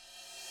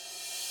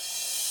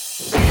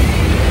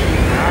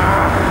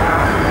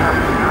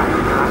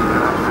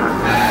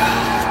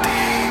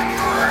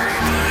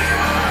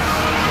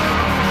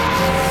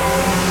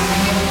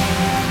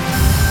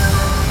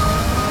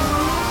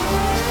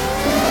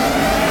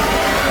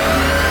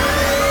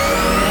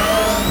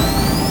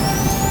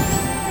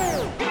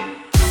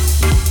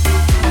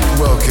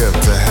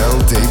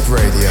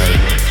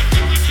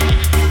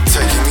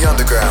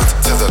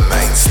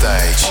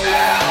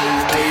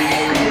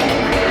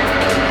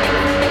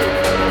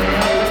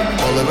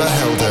Oliver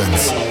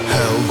Heldens,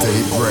 Hell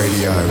Deep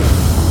Radio.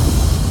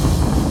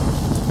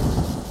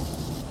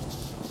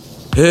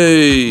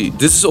 Hey,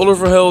 this is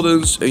Oliver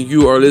Heldens and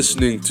you are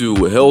listening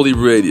to Hell Deep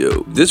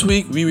Radio. This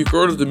week we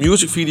recorded the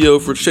music video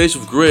for Shades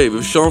of Grey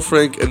with Sean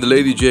Frank and the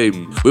Lady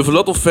Jane, with a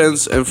lot of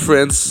fans and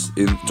friends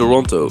in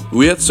Toronto.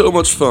 We had so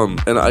much fun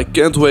and I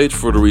can't wait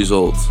for the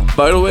result.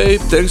 By the way,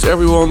 thanks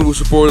everyone who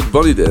supported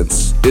Bunny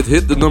Dance. It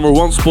hit the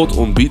 #1 spot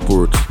on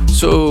Beatport.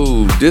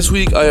 So, this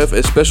week I have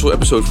a special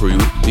episode for you,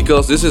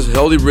 because this is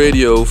Hell Deep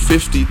Radio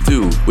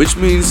 52, which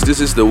means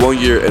this is the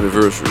 1-year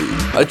anniversary.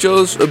 I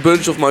chose a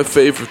bunch of my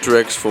favorite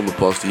tracks from the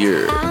past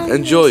year.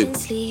 Enjoy!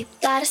 Sleep,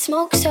 gotta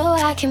smoke so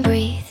I can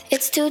breathe.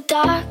 It's too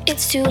dark,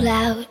 it's too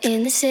loud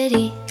in the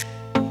city.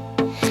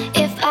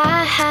 If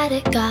I had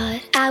a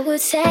god, I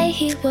would say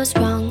he was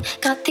wrong.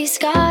 Got these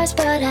scars,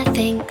 but I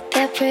think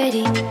they're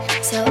pretty.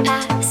 So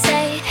I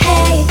say,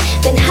 hey,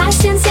 been high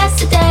since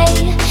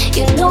yesterday.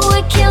 You know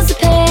it kills the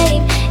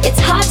pain. It's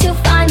hard to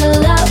find the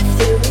love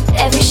through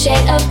every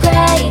shade of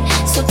grey.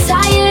 So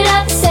tired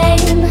of the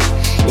same,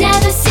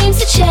 never seems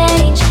to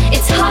change.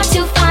 It's hard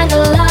to find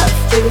the love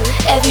through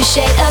every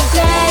shade of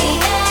grey.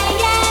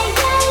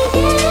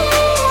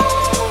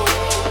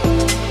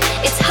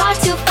 It's hard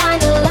to find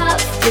the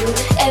love through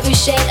every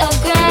shade of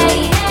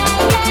grey.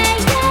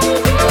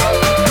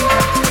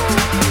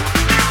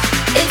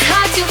 It's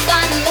hard to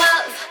find the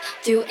love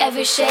through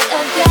every shade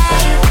of grey.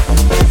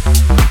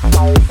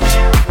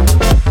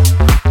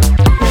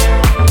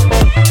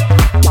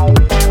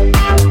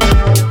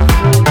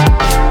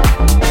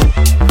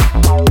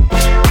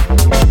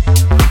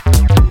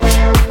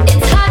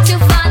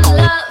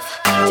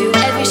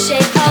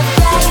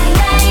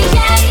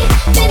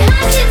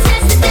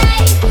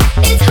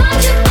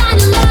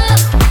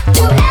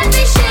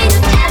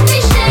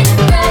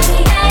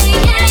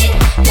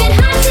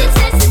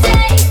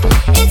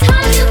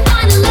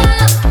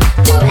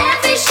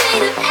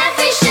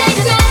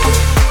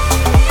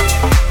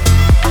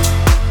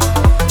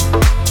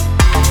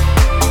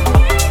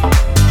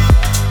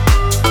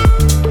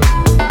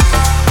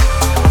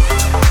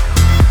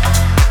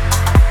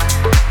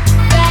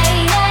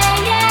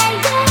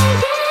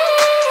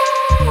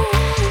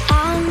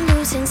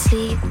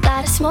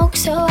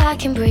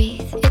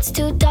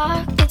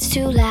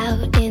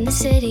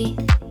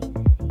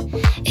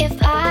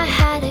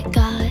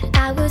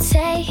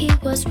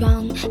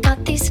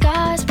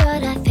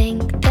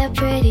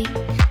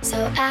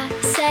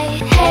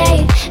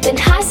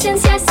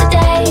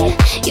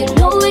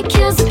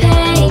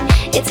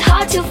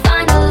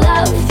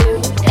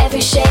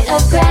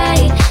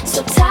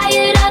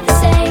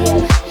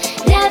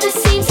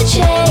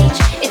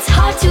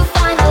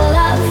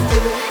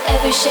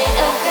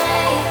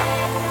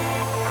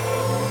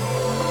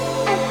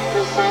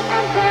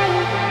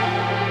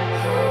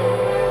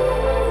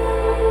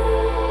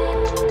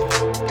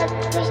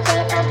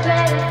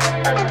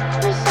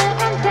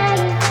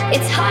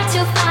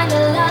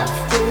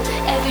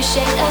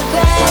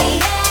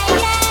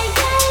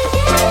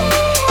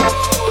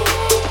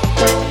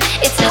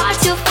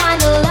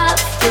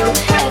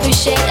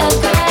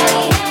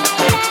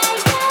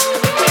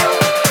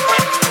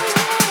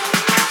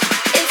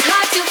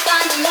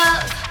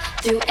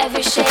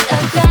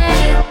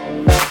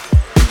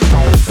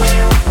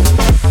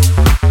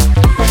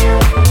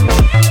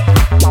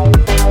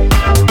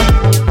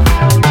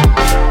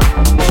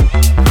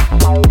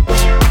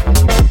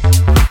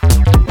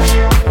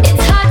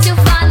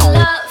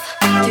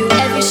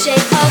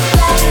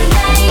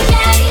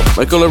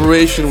 My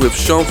collaboration with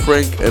Sean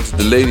Frank and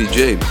the Lady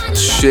Jane,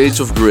 Shades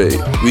of Grey.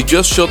 We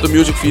just shot the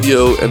music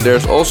video and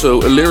there's also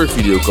a lyric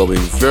video coming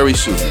very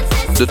soon.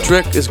 The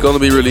track is gonna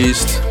be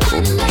released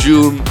on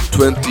June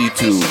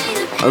 22.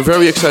 I'm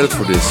very excited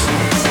for this.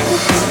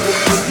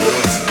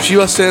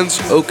 Shiva Sense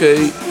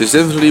OK is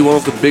definitely one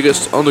of the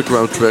biggest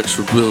underground tracks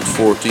for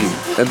 2014.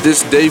 And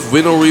this Dave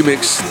Winnel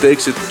remix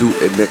takes it to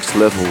a next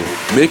level,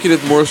 making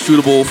it more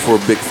suitable for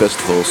big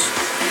festivals.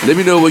 Let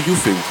me know what you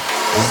think.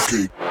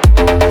 Okay.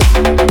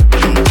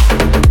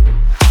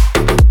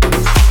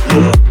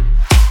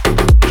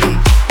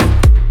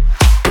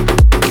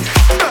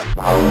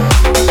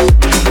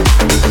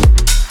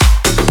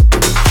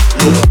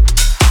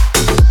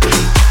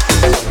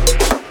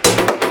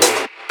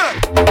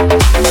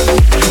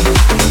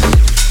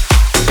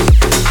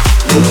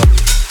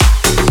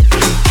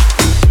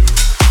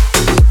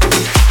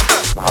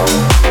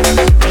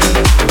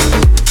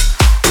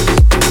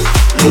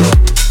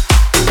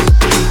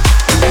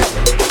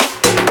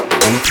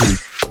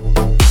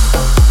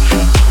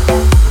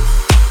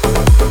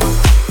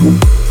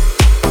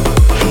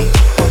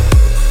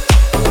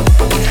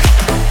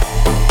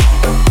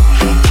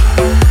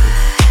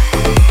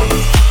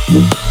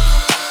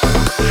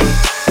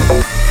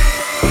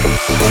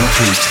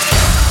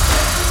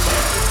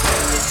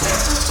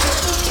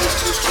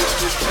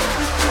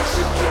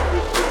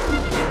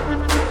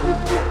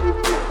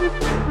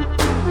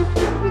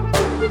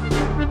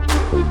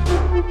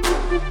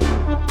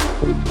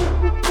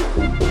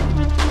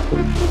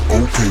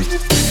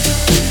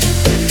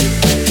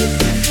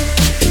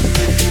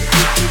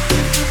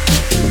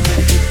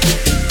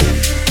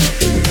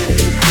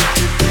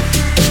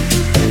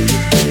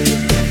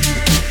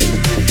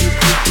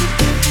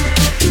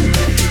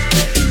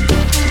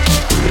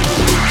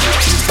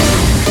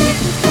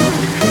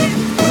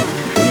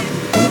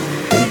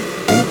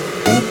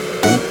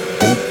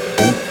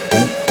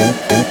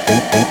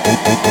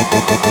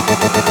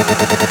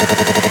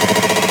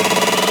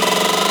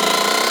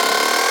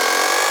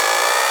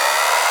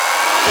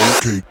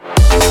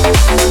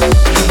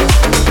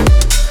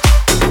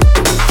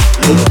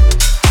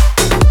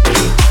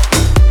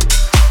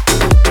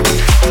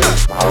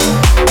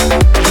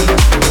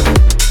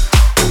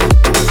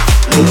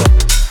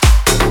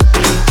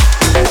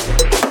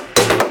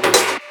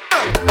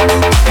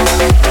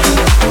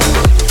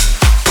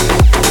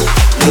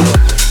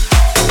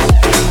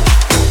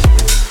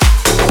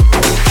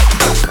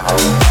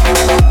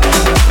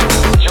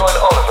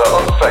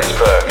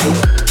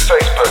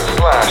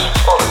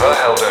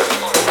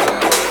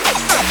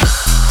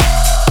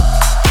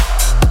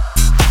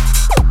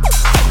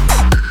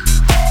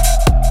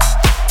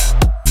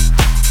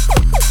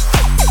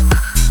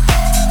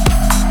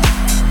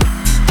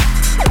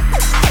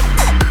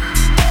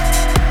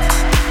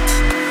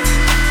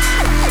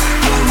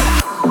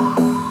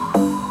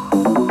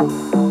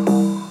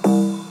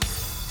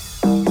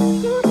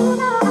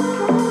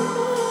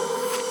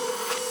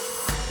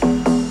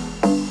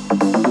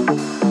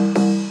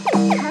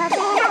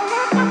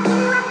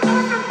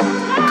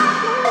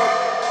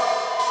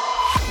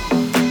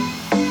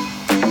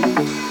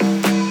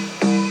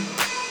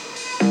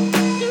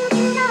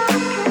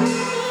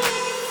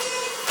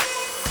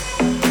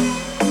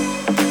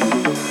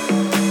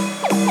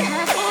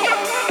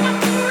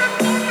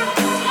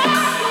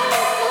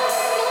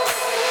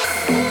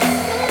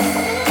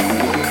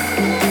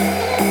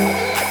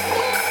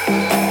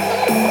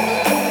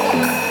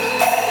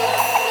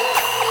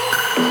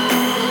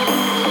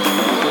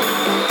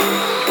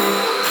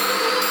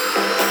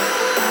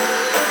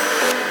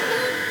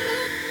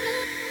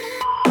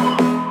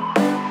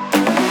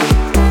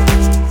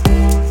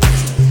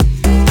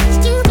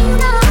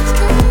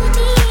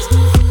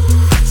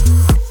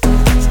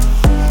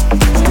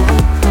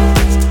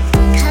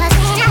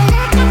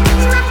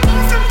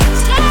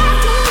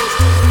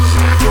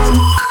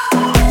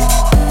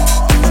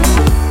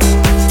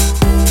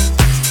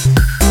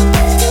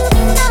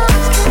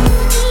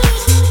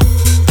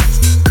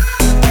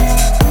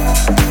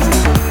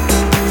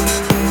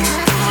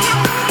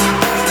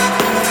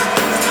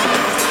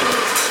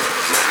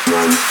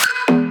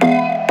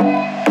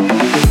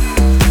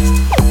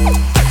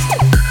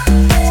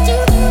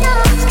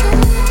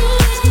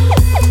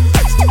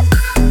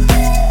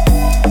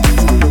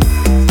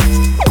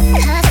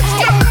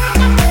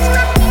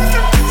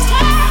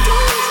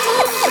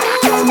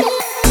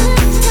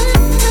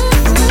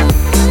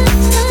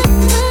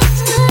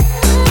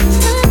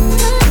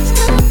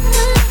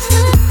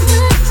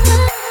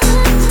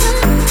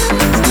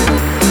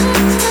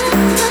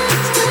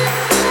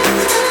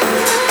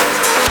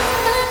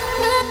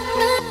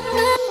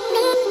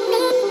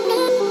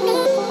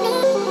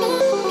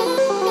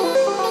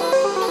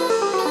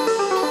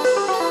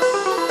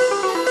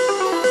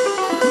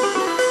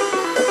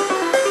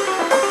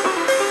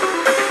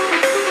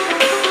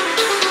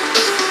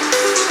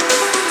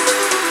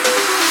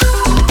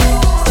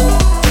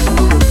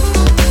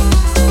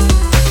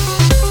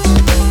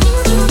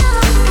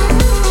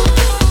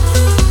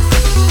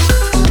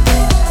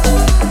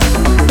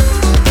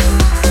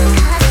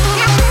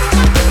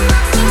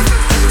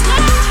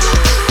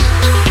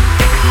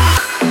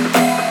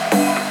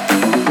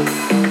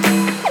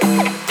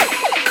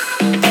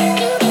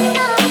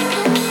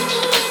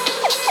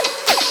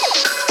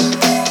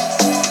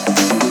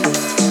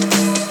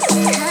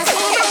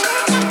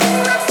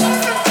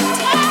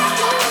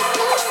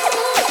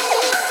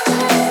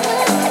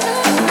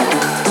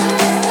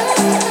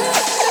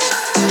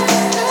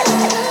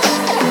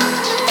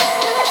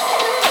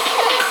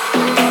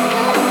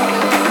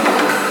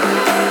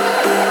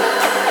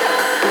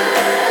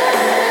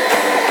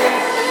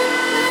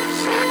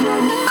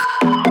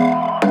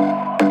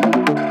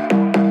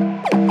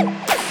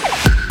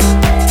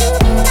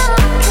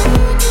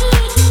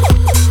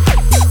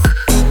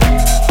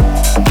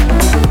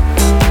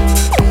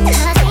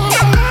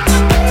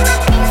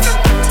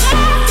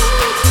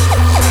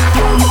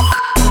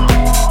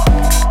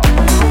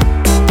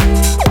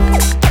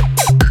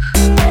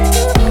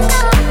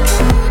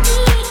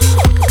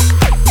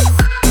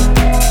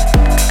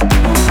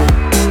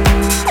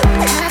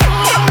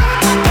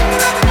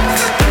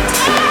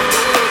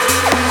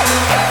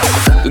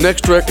 The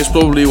next track is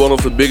probably one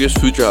of the biggest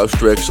future house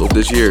tracks of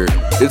this year.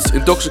 It's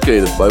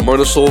Intoxicated by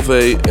Marna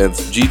Solveig and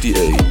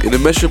GTA in a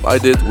mashup I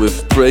did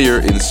with Prayer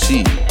in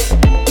C.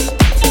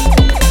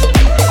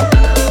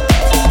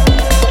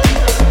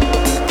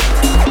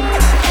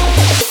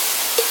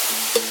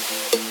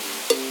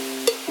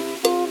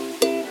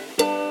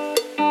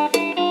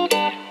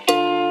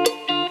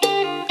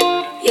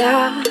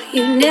 Yeah,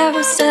 you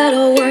never said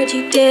a word,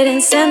 you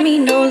didn't send me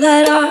no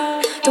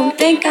letter. Don't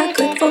think I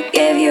could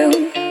forgive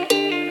you.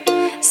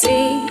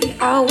 See,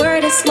 our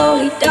word is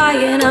slowly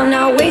dying, I'm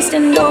not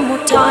wasting no more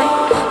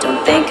time.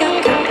 Don't think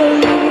I could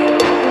believe you.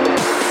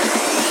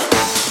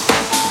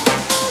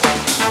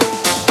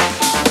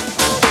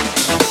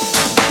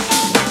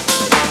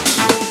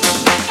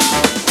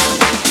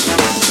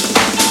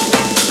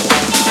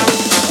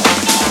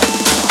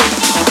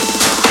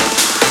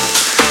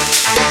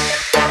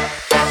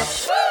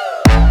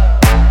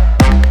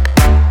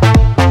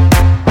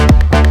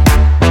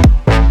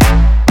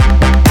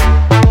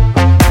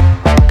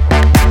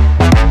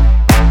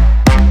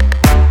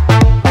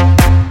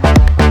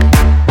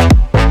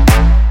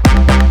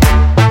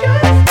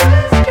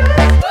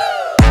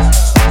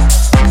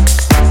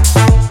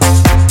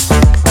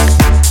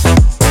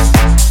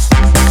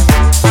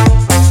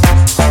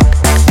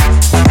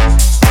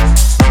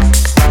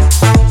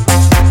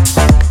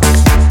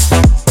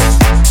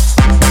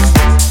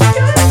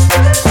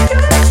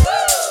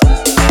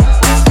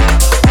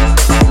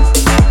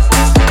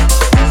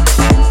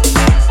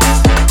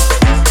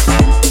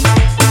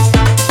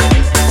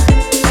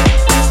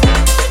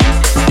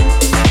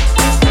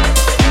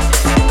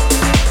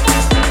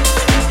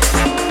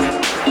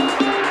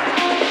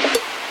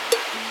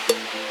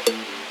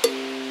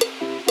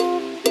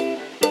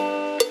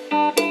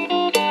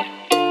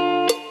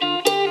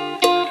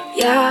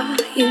 Yeah,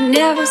 you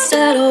never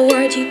said a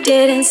word, you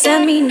didn't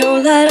send me no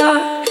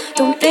letter.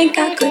 Don't think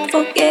I could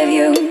forgive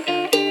you.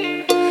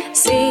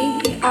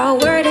 See, our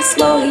word is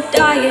slowly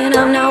dying,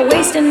 I'm not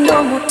wasting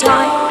no more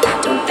time.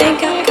 Don't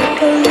think I could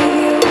believe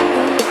you.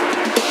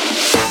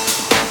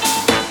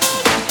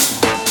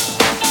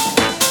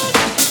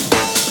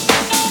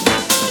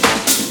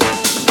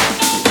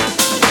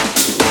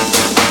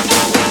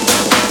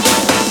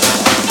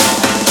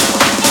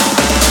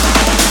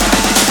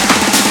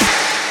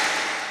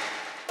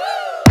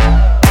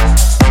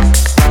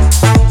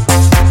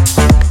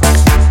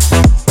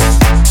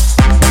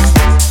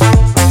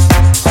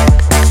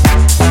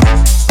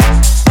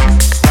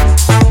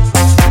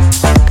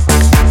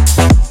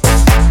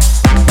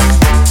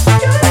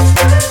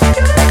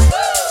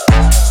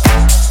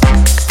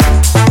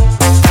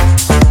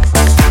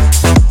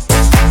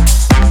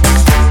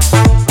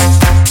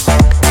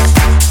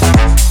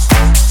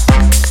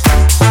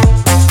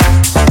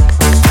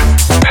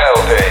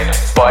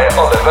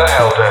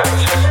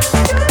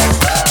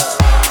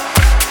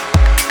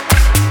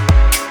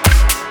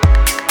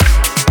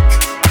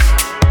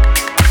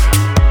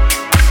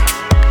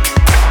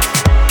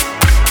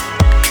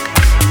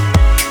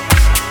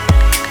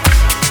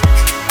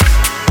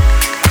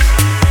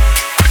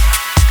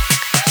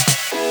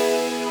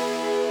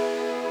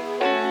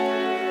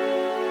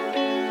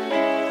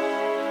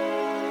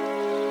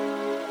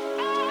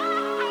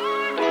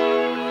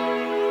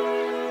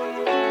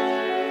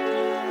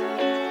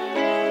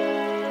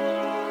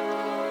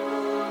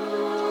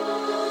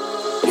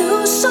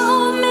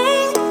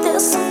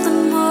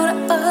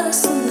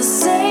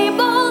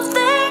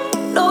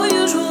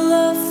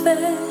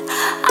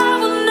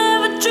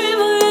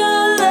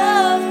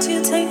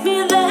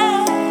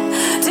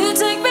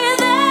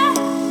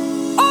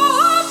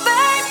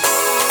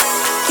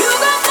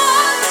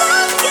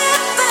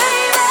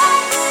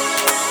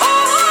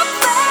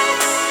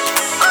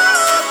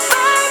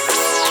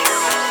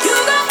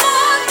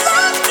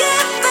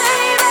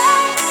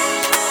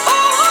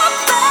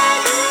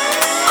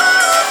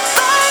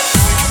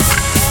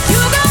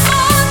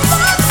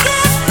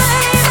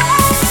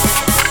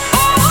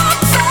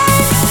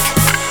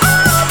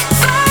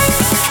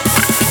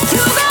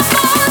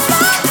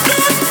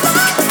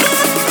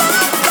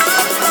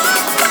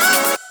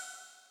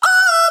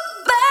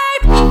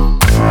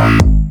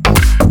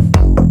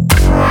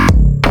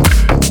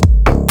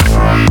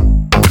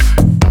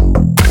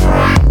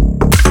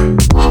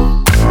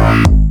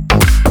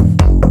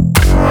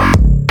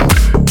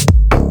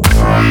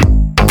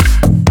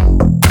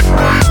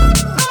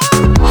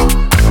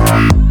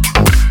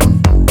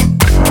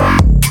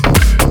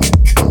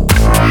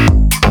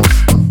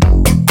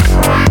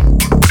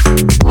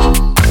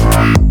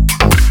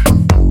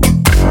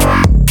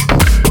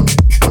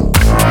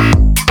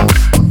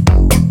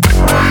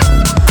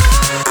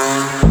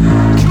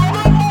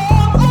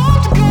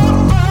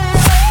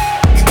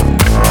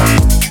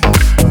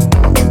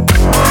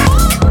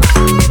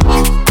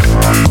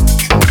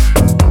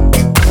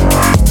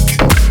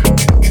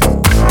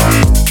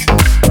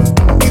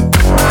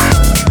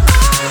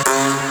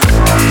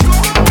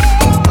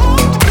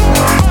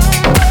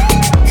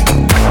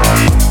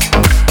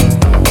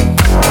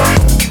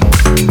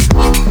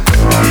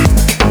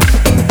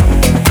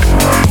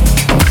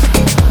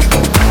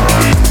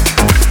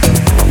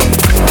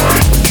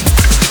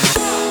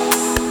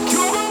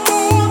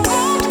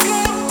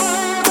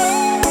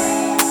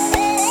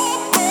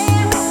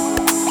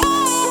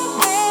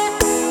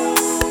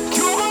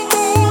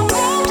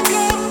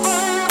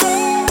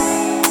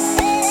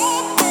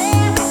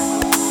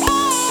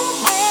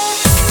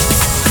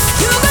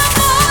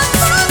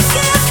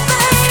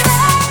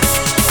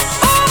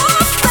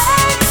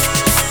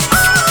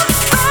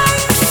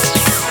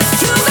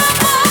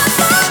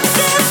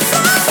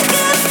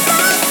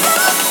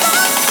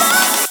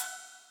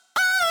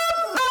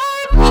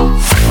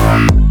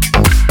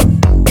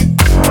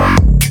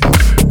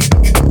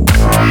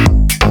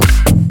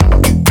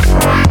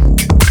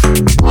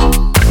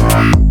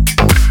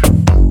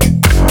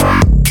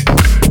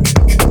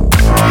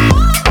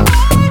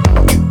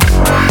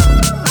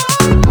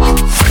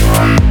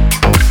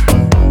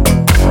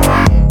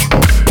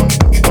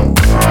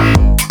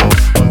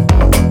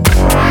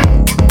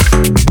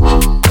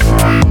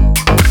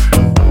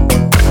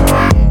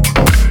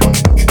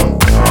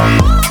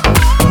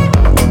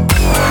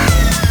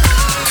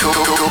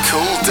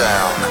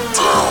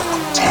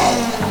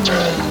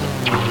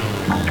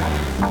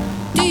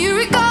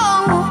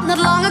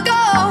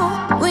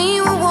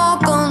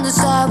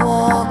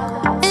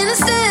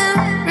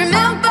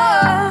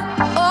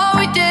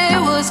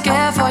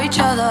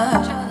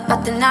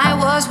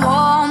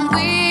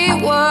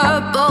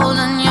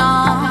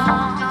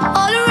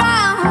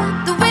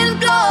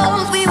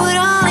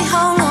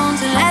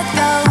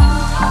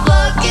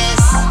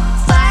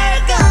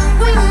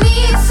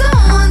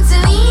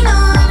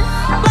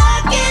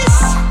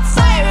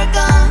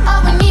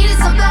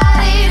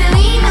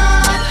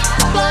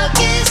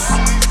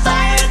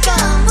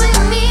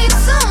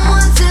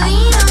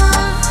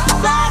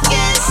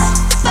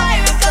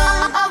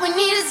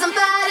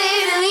 Somebody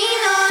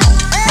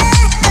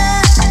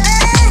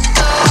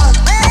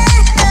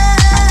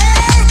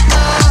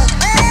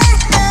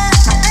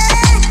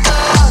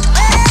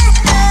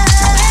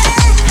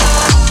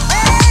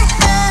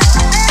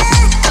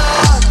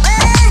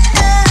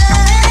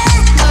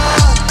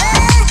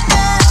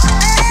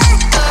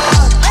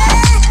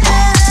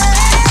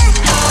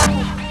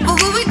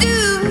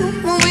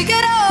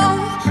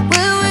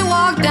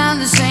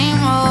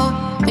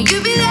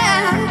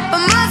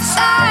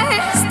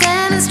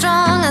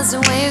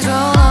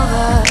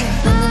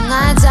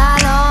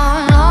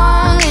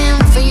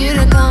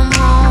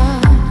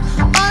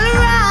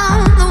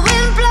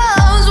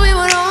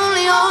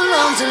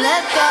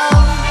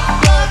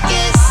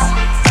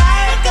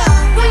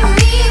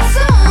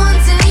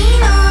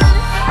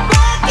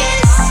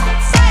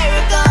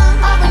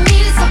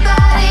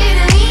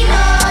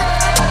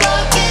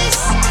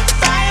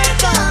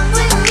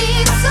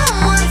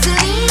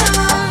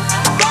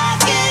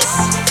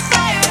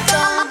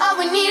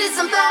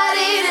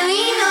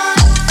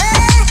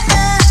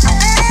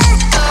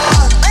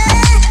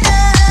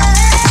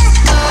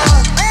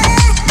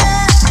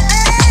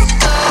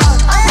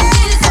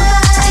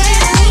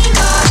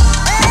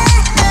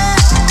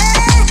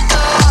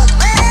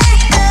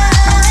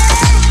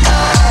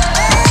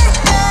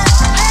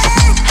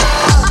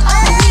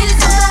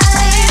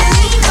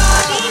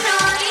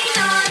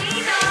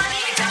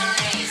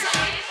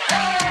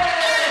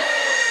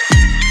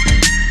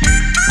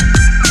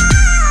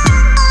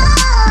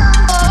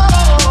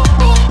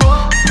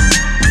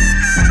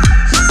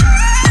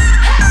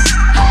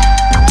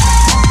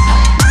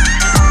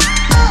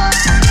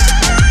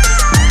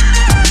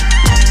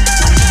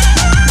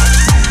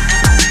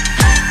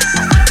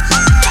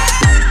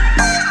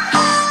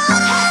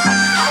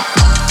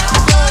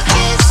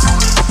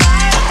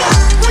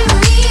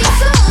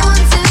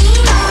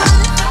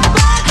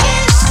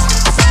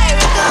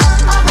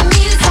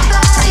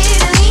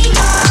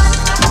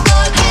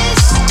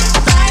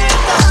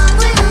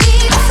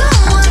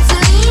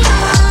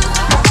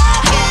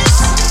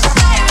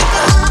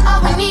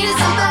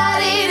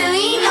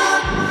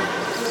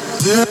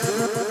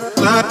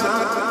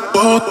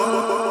I'm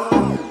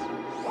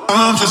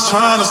just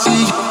trying to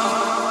see you.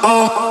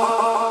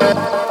 Oh,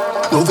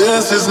 no,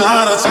 this is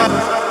not a time.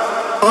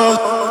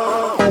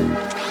 Oh,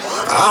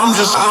 I'm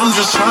just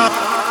trying.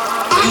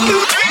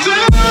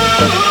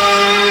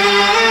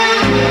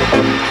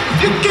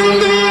 You can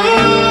be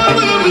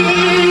over me.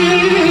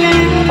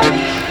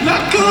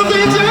 Not gonna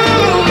be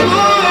down,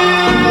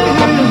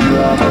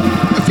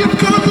 if you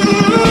come over me.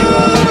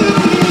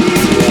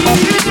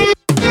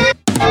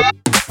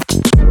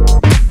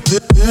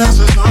 This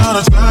is not a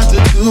time to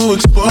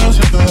expose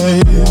you,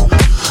 baby.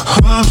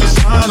 I'm just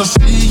trying to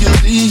see you,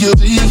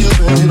 baby.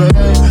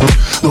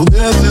 No,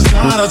 this is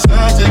not a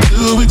tactic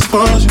to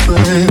expose you,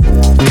 baby.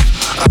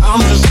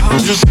 I'm just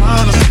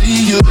trying to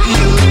see you,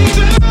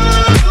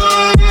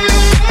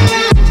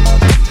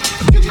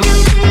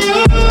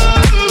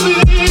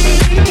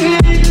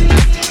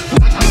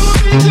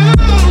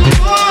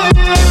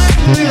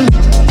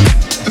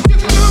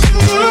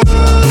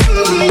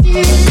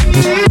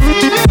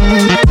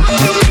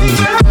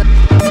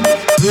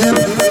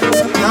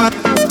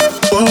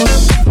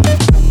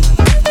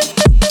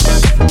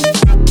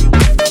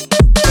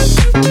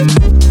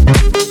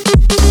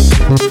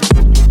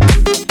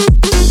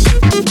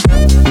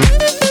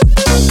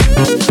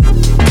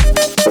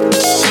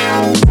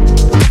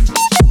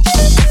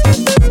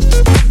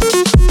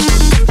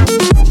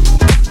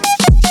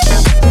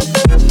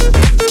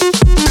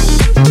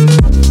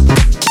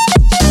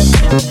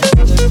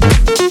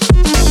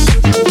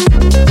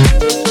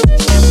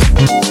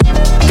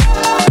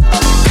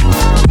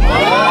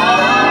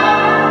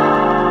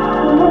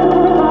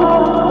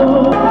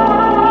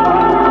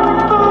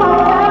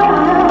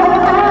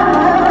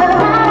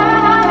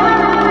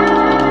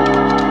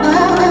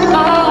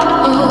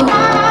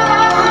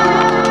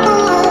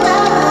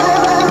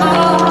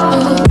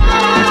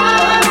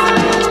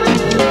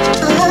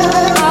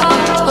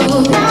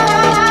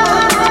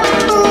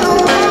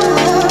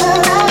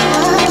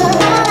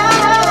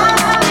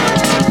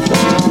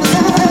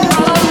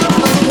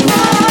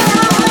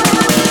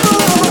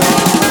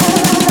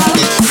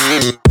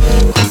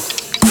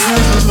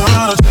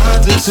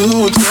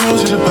 to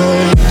expose you,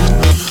 baby.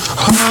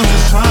 I'm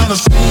just trying to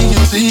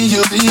see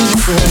you,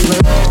 baby.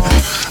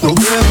 No,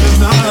 this is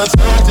not a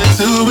tactic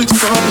to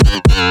expose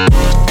you.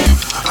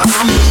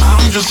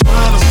 I'm just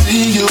trying to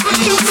see you,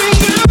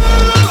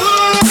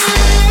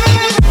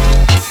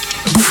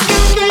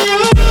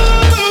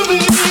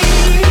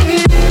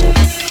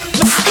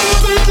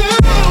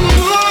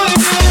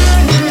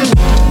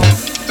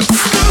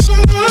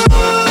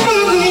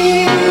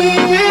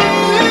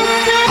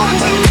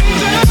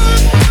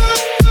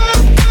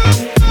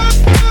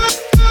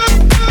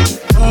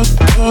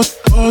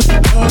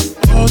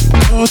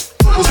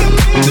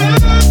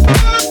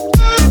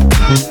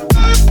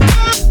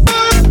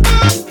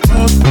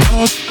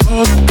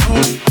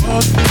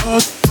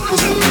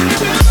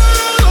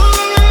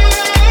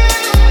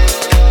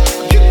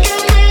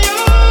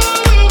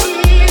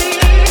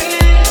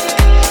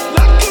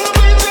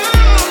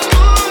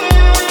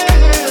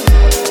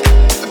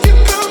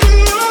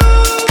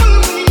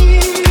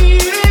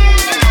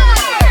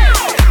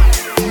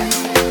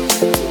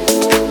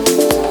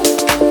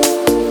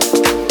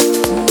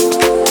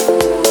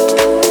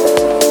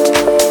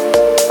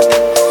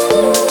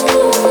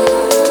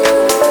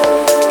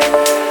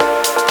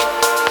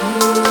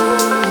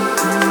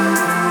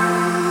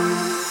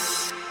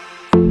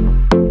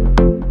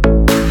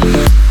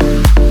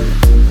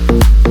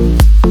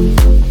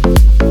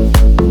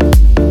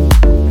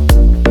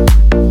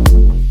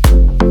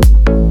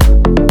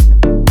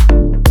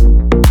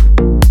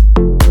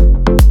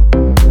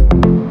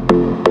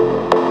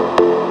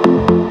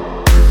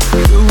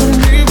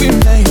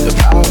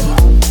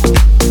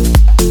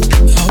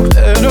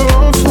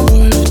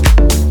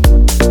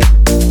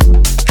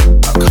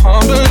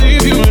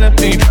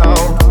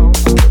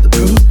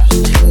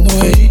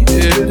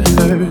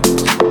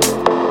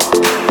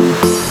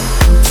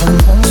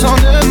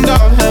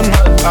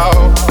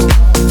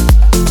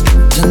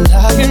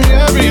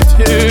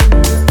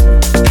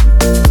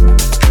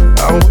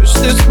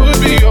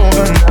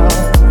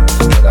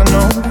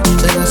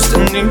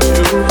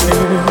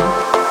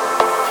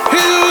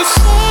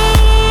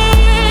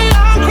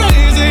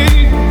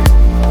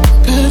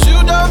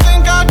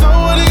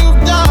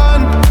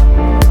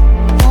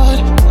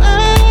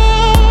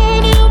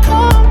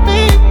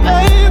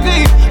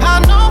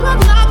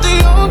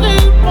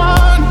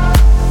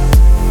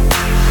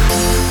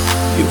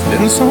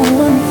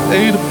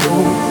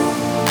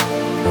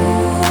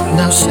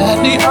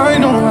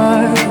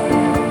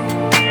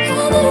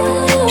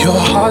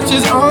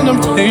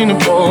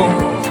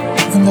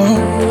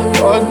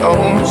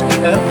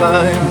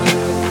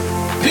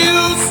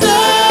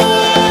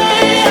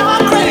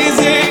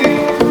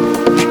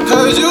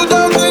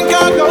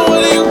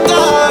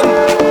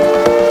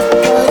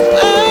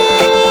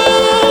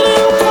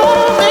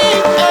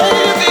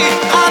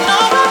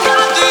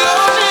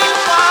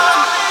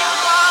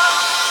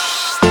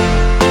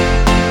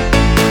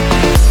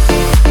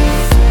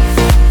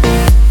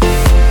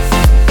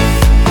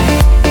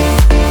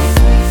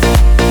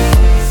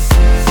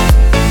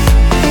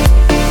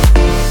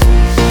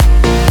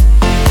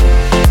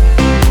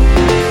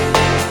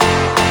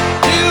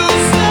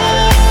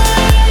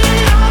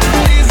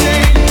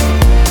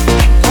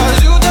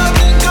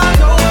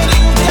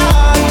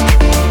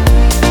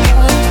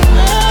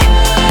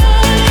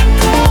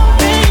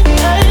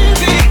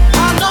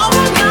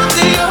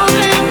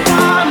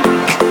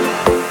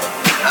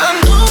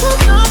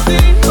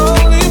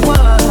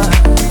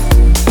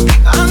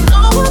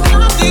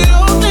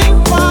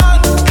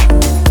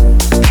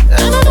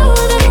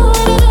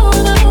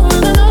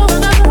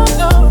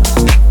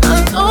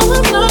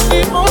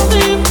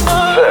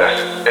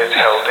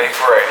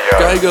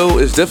 Neo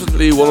is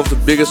definitely one of the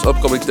biggest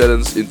upcoming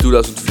talents in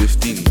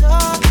 2015.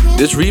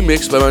 This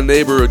remix by my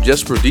neighbor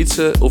Jasper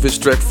Dietze of his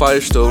track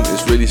Firestone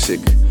is really sick.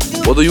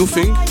 What do you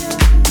think?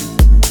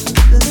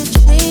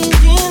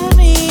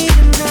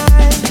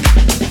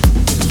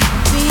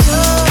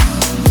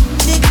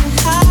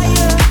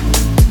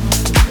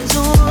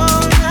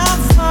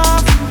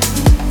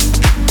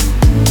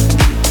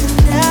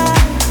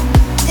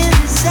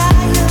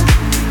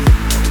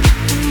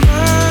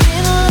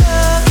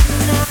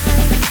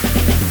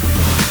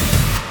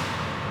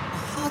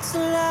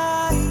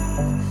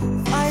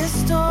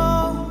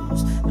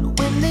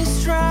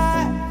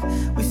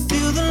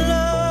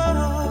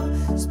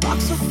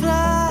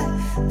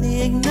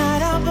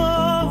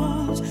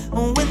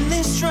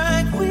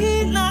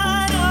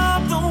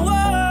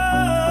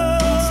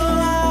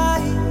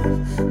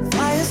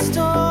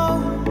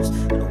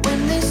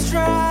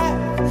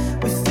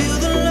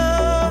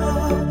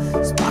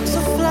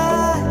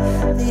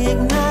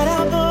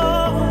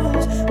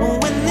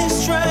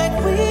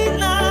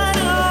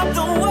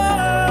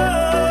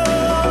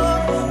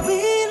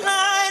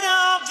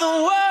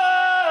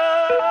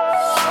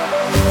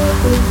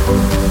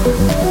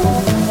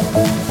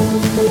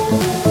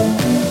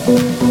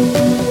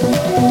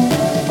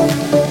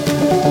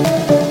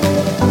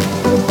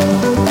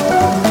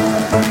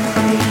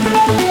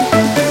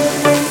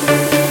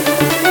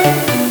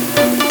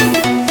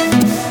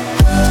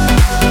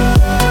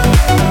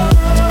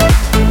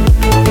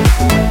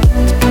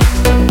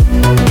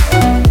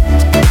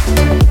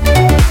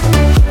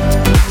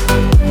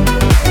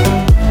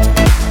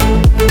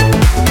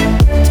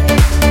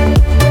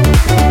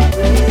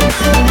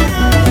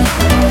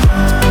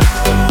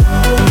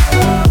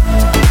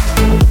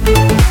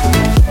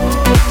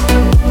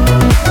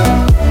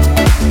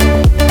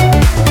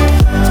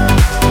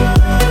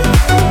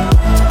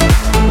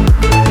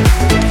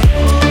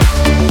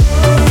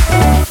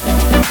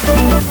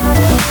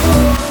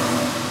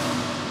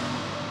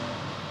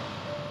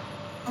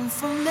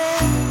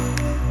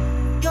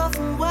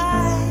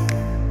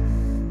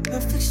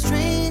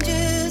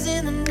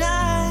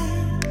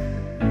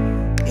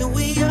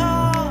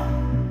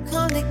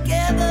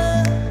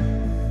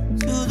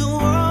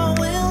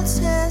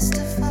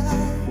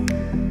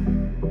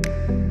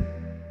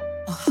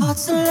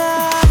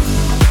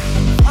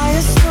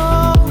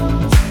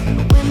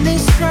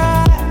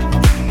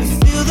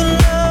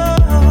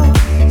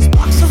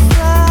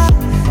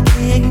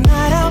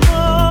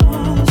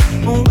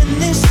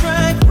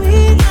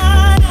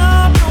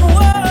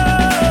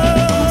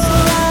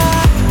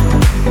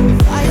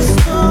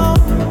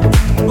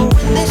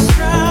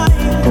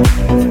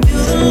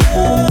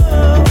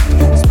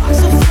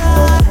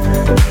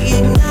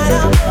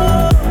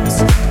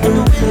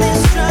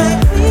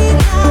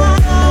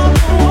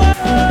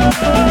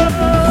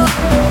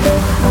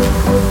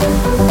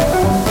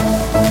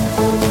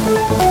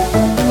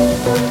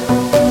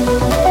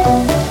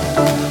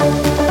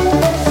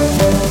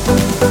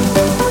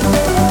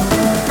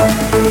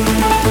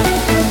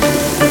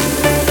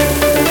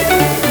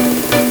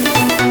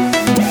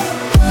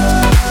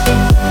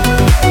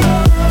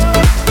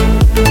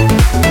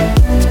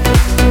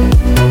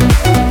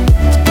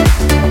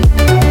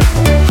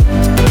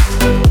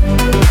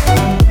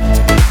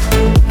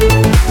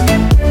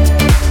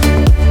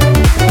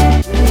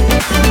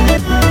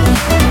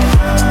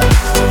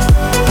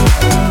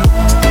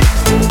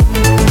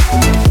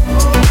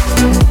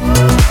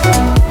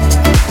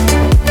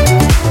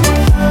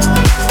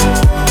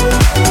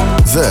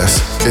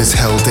 is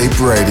Heldeep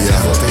Radio.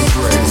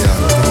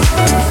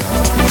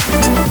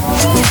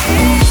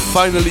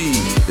 Finally,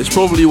 it's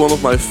probably one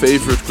of my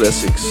favorite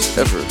classics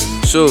ever.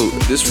 So,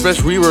 this fresh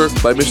rework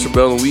by Mr.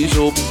 Bell and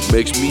Weasel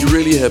makes me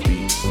really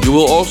happy. You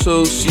will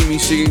also see me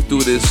singing to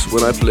this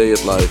when I play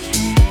it live.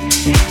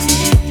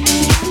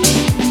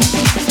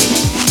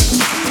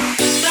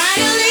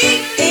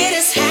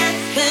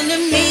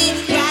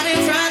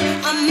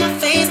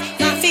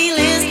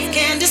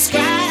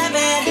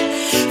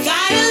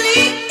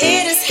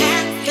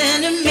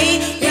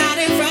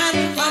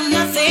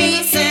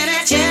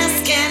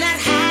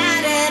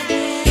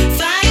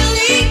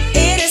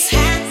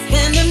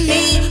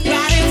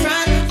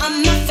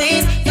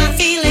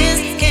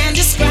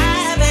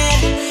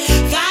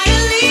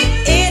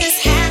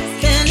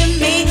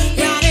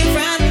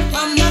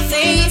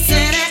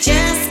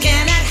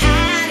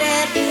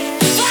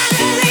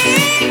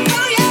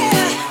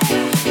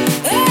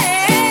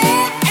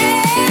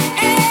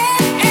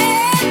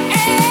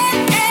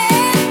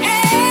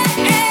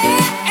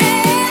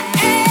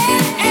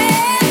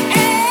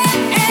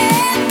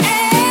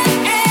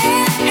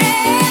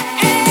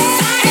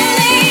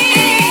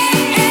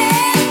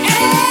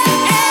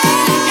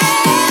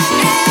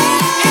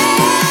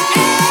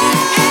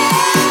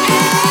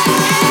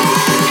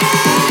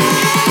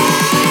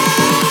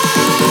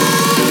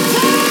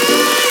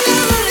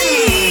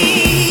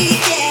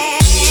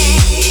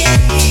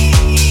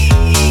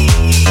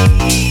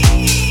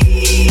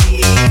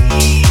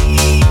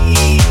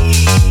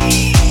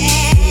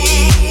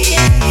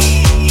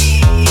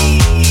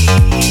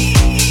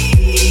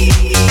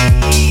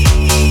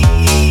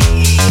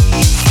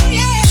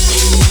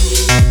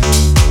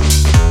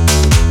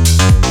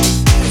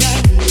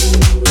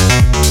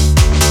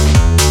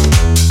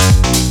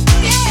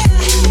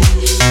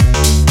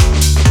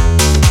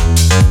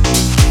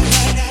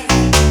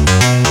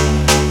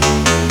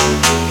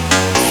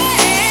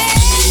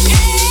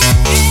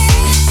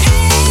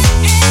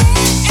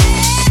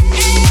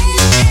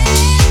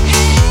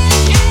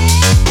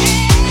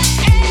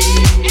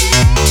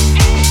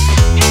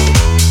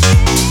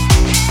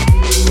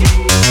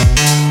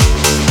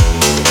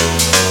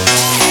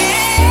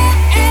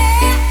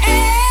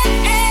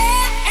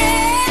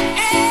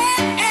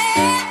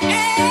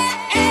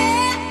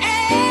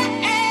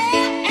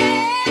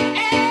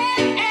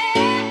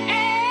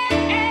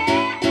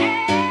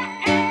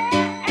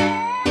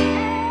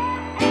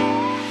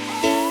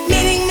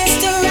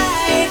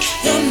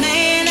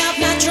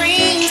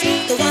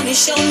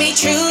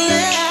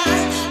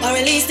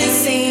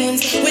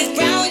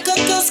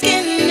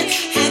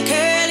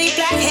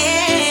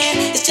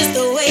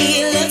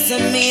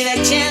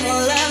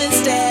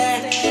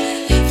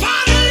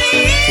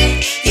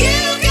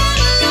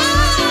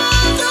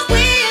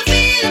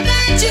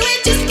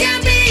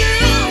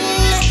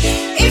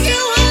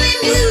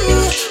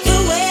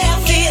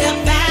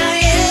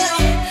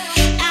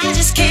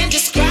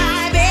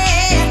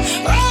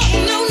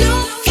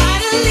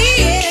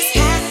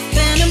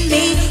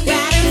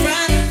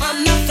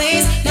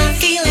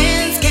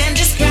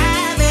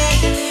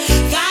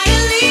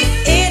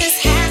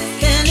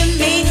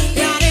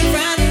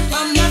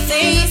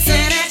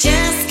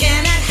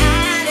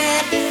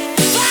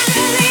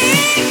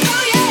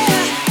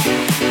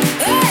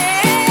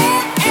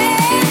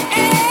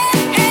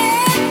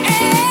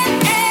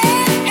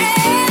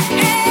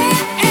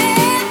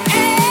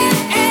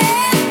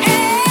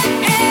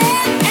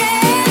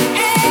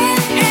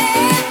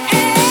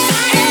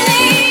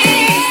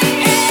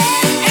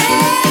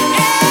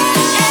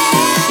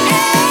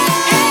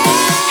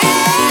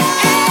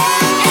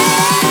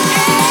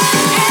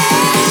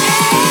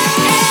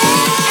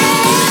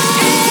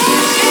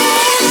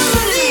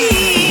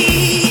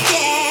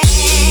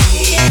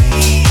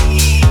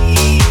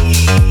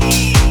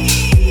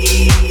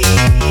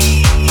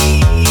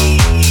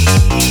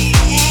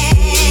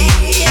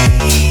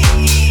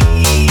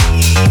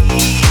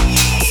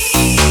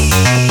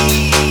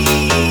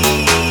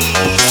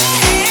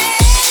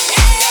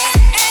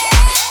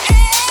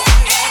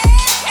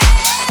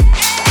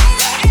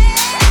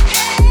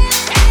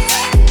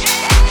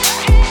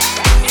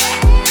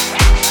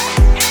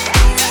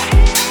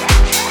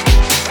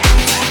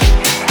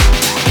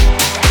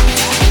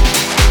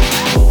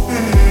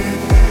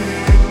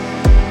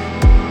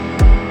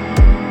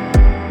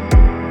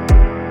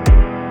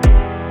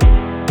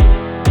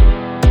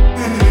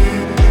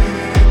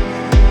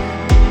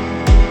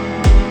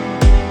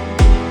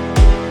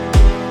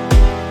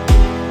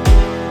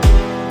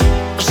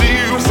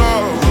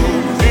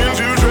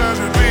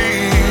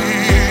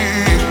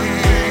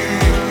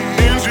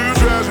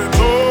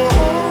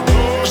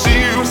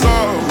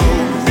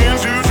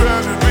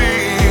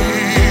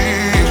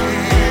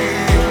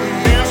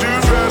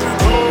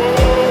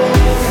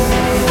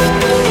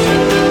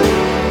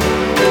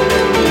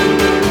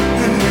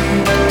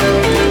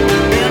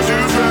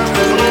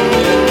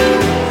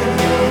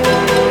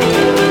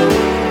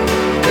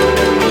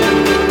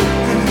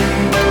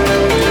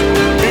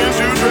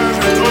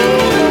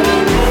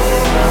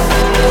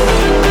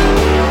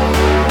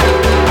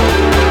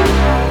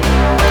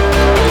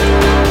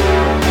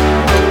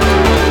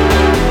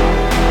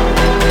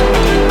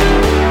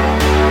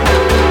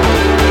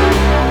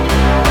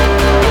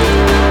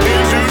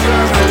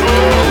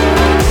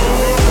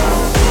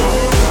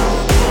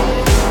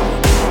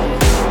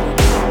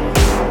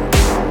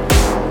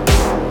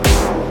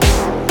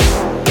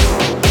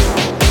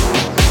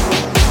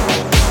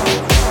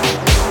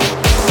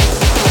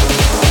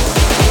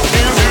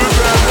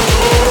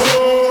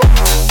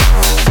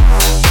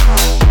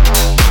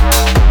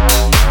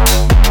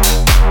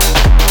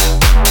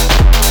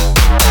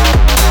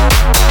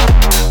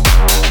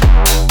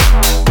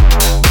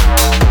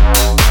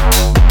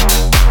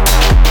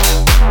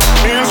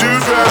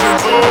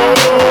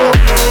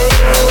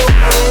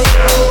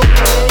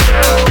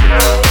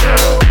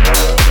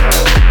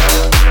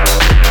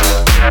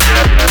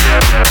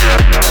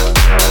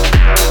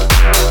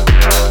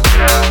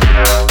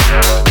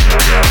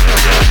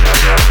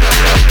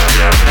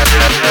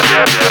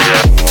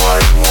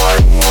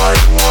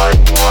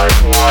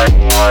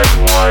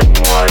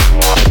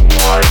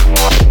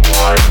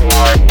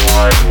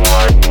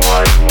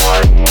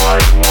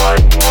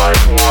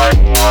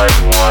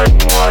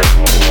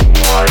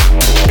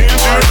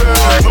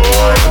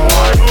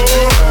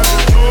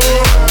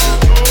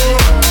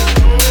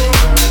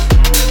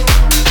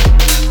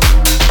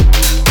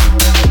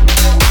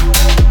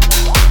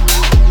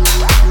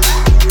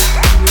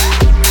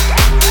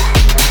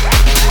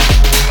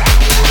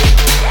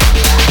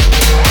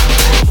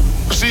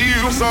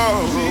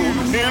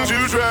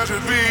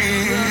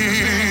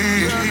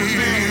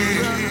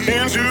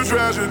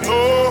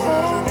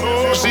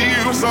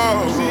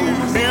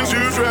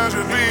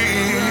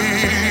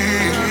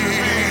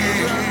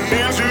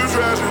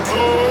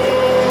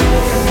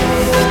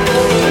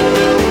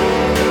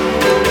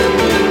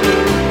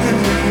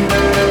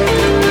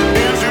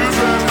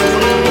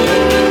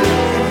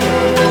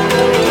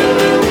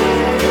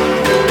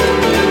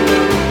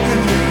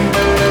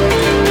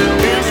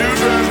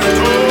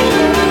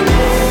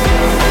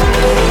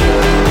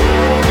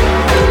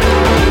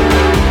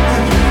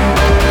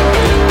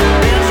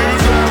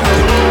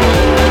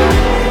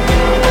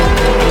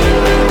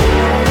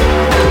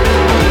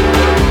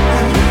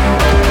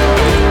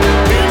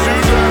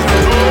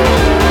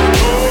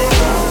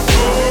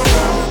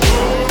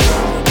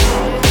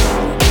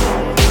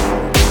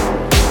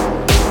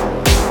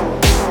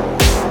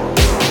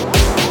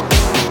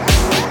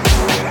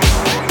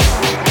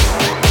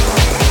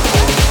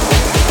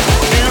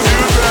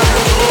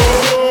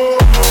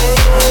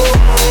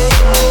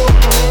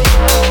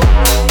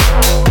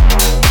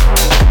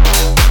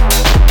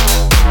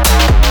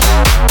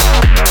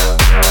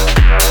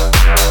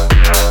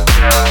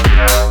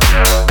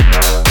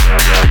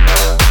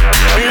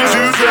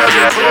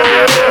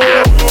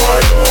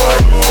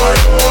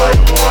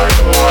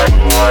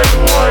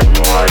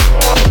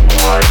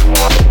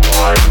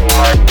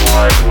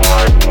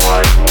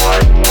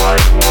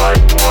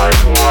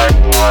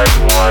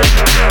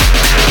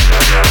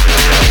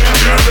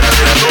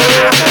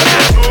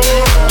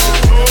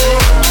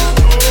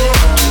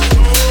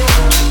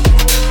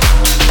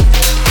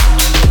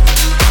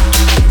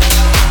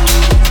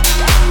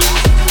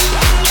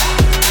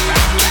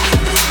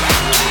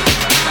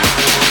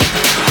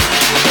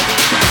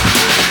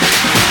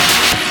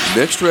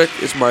 Next track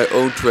is my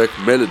own track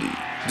Melody.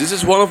 This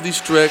is one of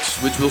these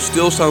tracks which will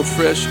still sound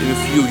fresh in a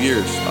few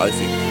years, I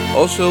think.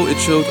 Also, it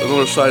showed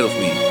another side of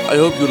me. I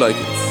hope you like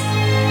it.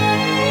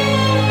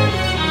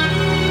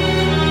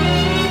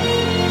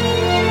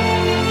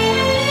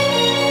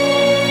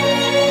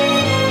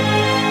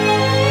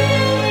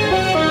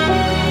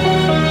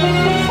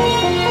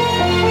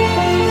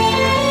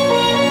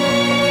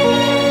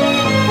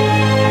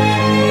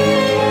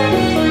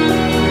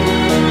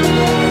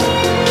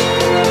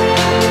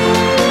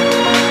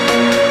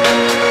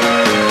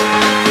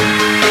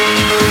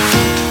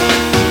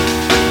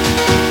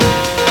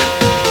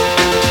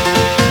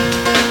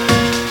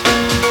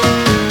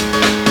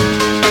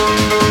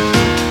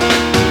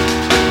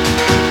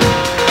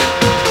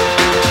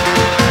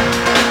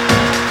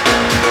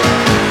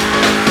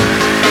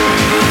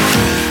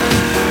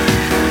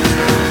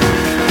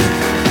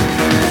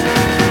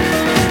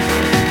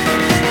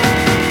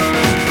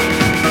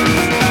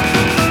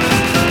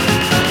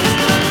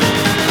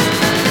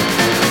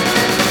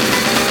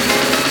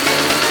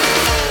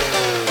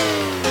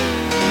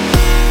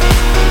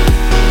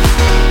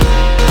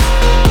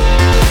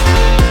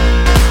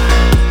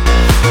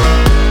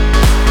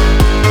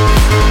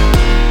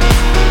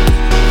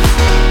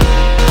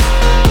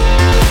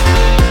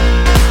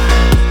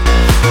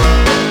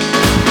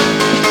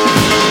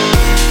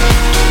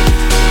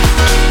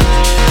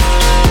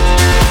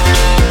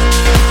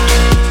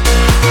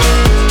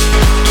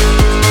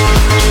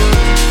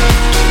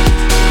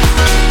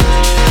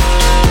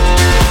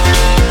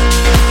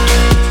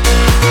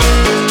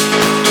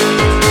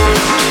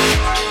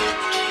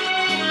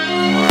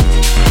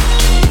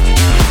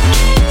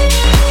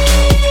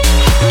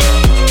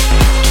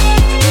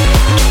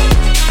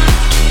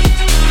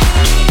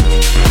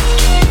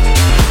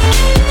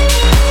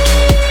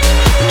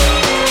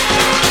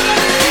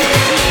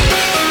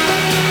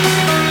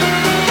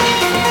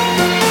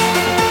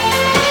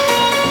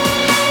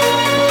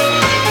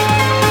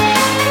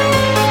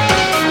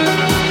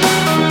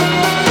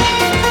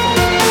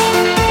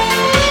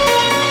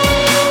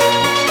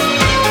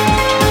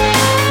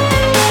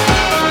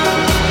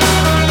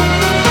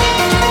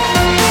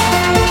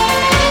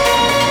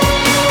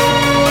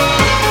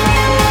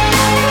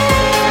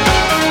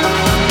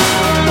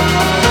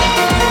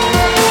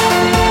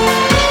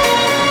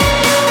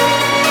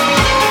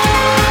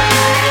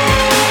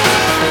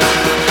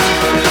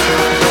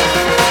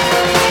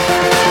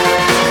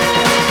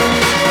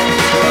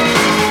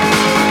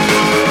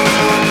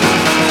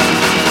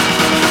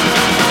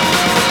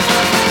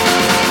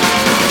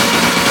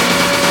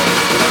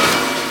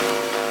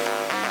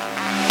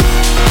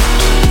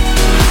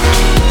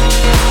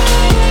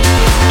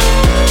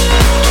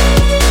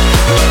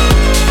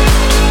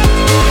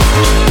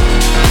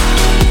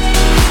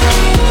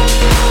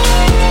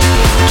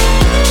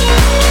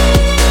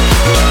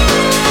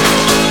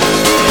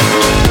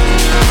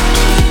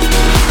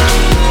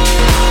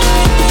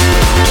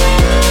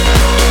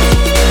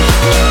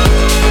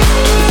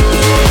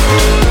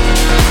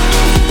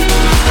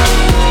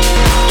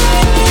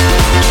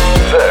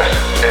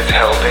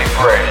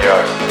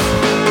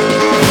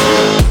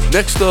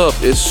 Next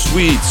up is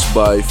Sweets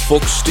by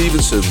Fox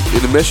Stevenson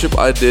in a mashup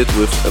I did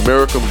with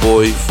American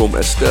Boy from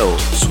Estelle.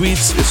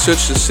 Sweets is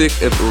such a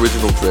sick and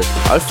original track.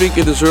 I think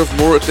it deserved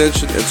more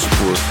attention and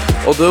support.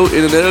 Although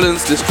in the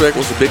Netherlands this track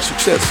was a big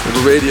success on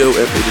the radio and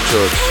in the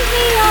charts. Take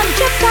me on a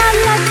trip, I'd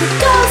like to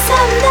go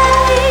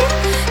someday.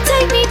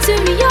 Take me to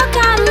New York,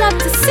 I'd love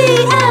to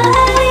see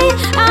LA.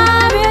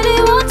 I really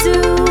want to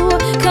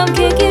come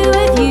kick it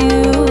with you.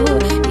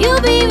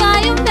 You'll be my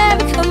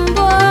American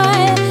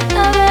boy,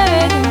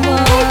 American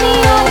boy. Take me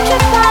on a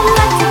trip, I'd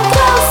like to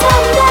go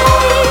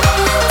someday.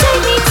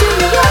 Take me to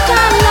New York,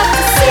 I'd love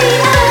to see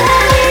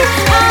LA.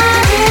 I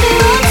really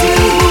want to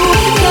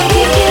come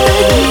kick it with you.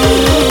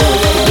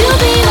 You'll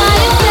be my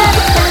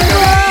American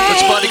boy.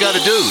 What's Buddy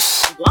gotta do?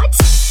 What?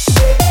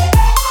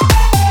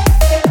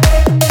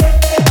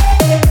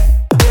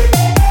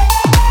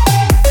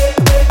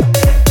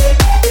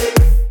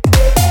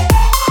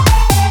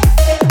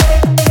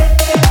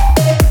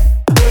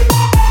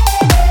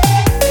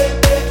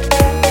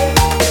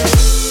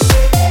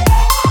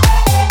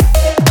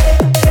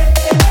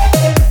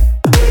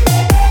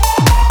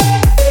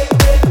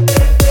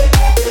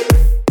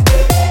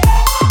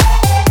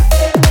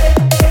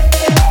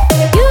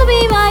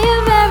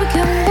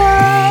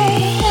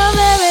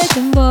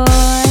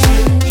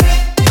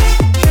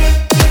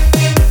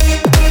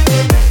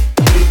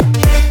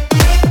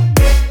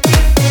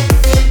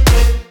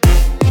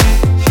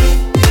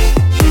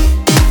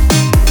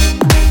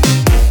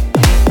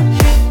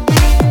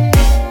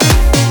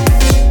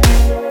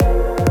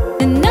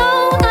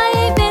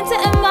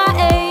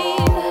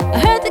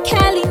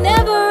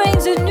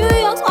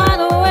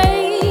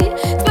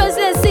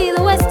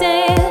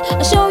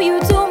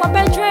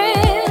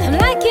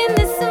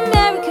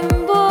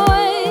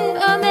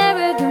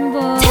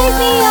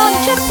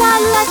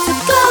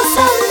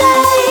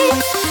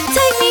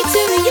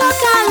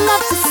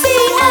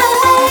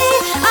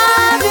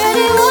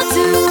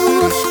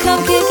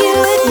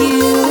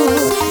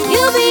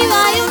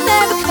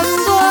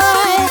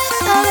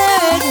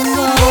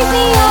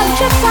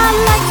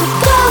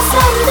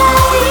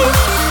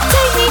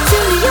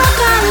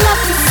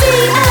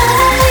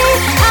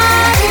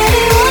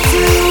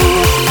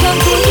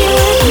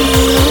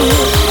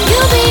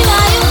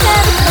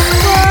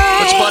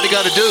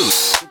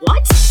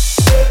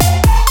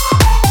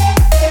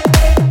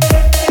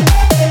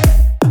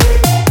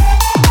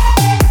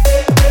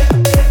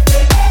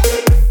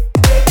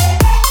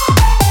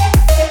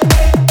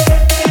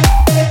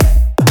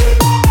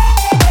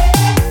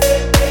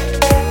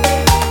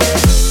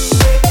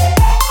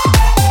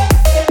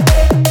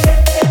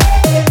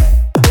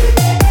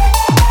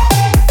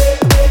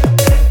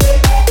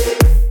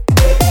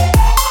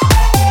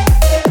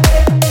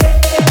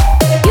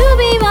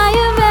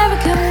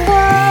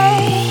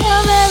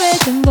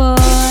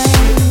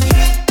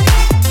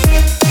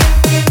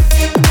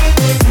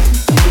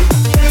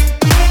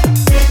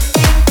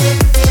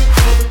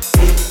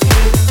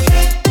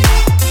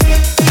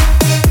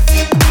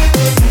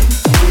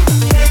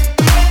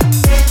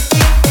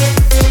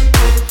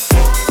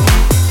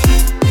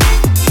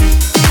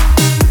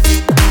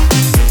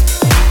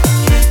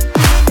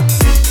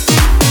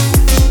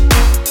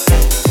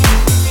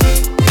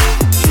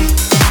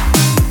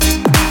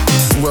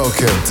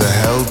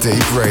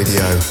 Deep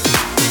Radio.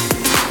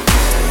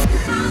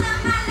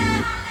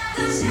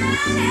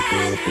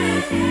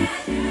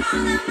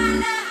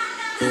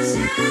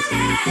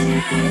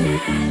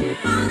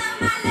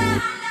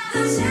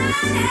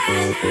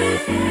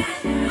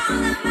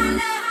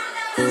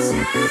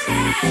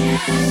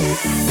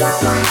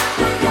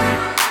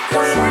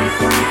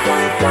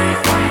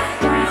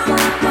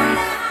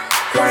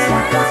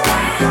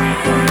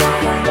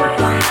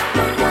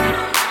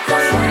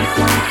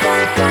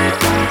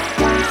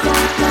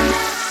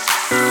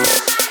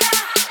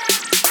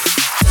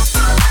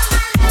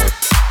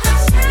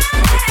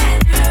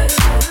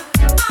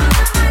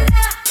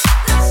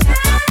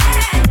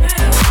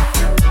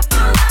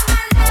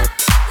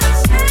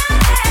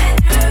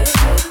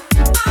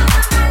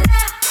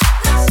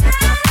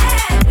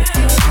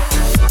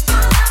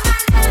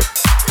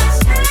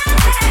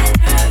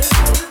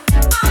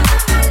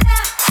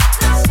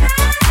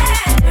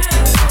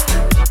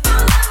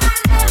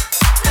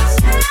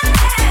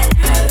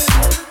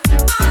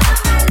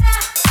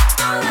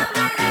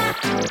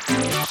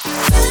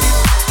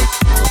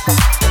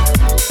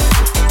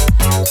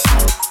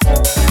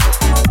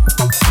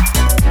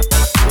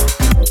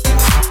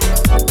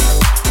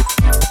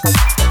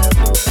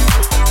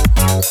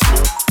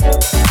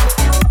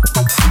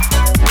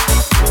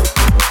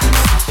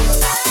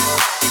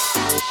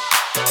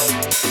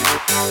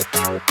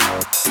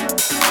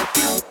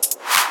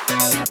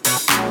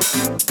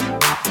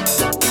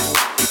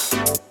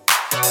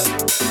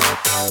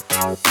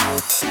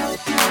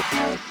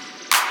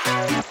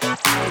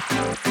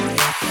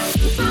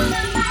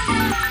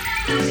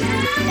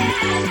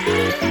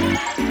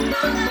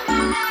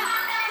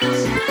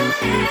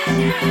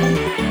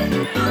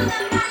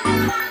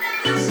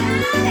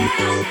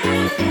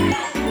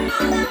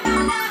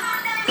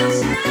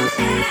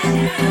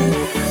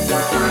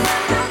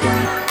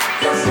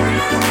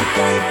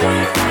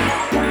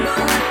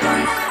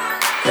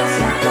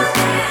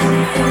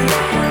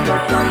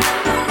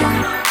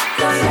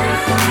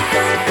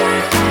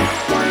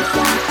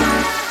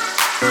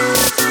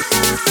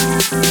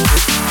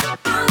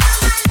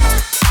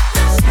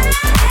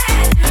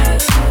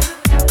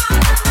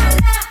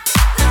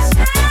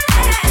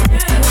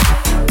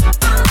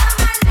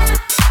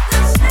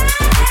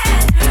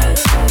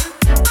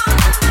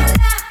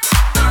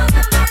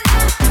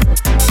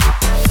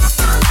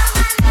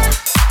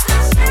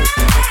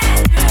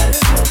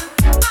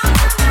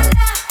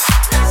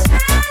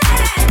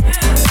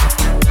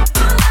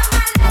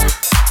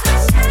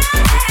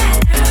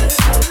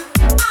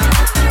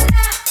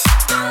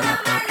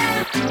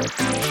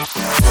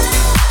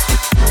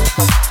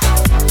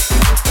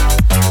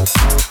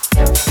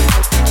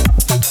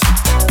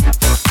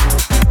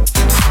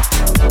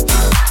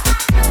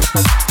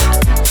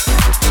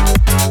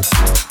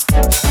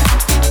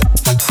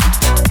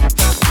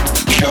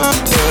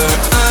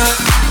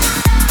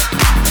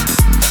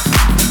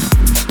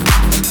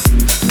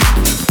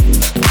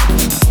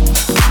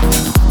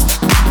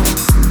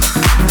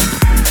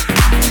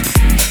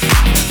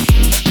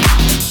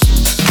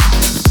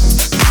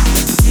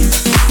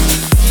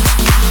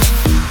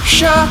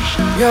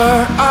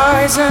 your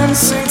eyes and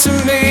sing to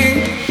me.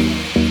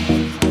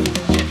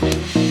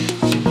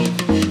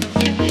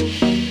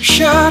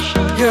 Shut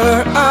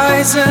your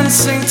eyes and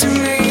sing to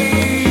me.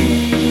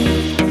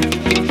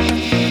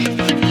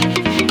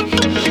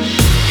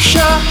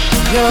 Shut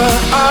your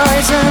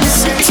eyes and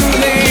sing to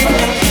me.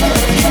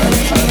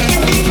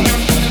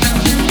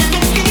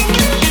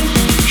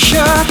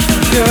 Shut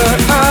your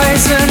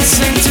eyes and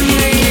sing to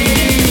me.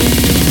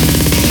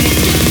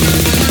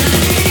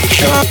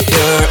 Shut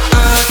your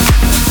eyes.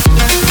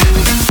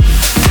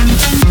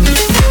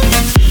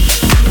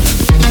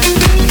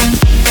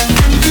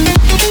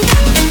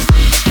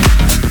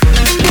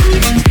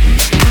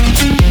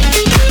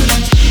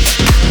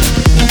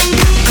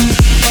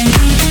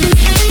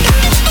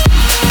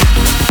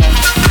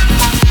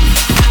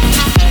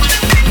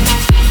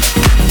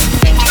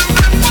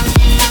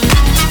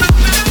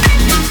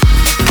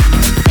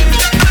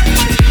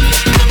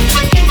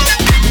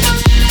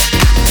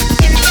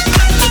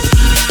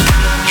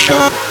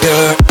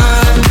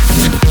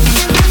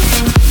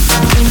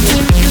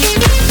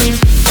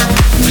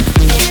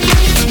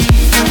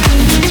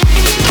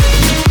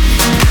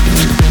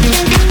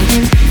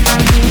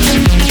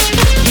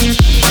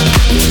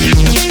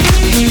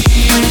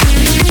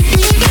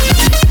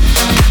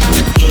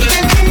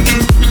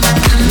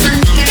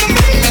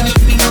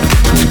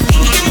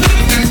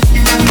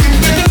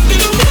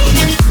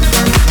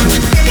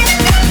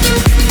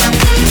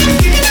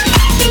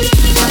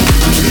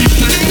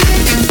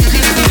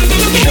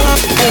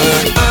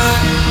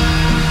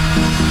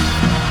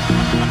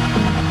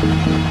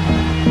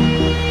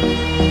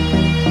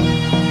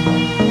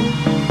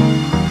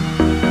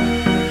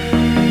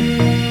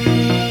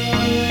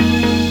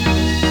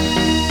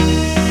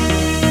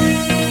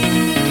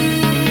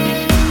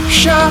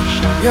 Shut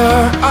your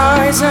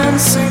eyes and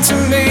sing to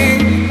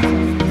me.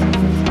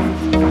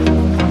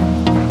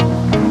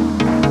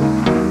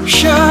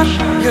 Shut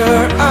your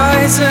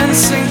eyes and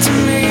sing to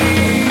me.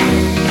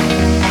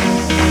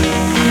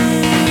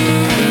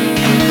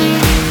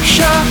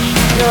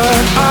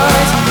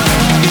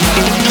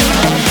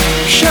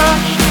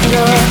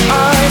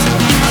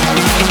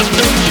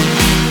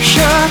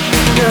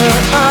 your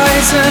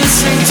eyes and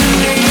sing to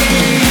me.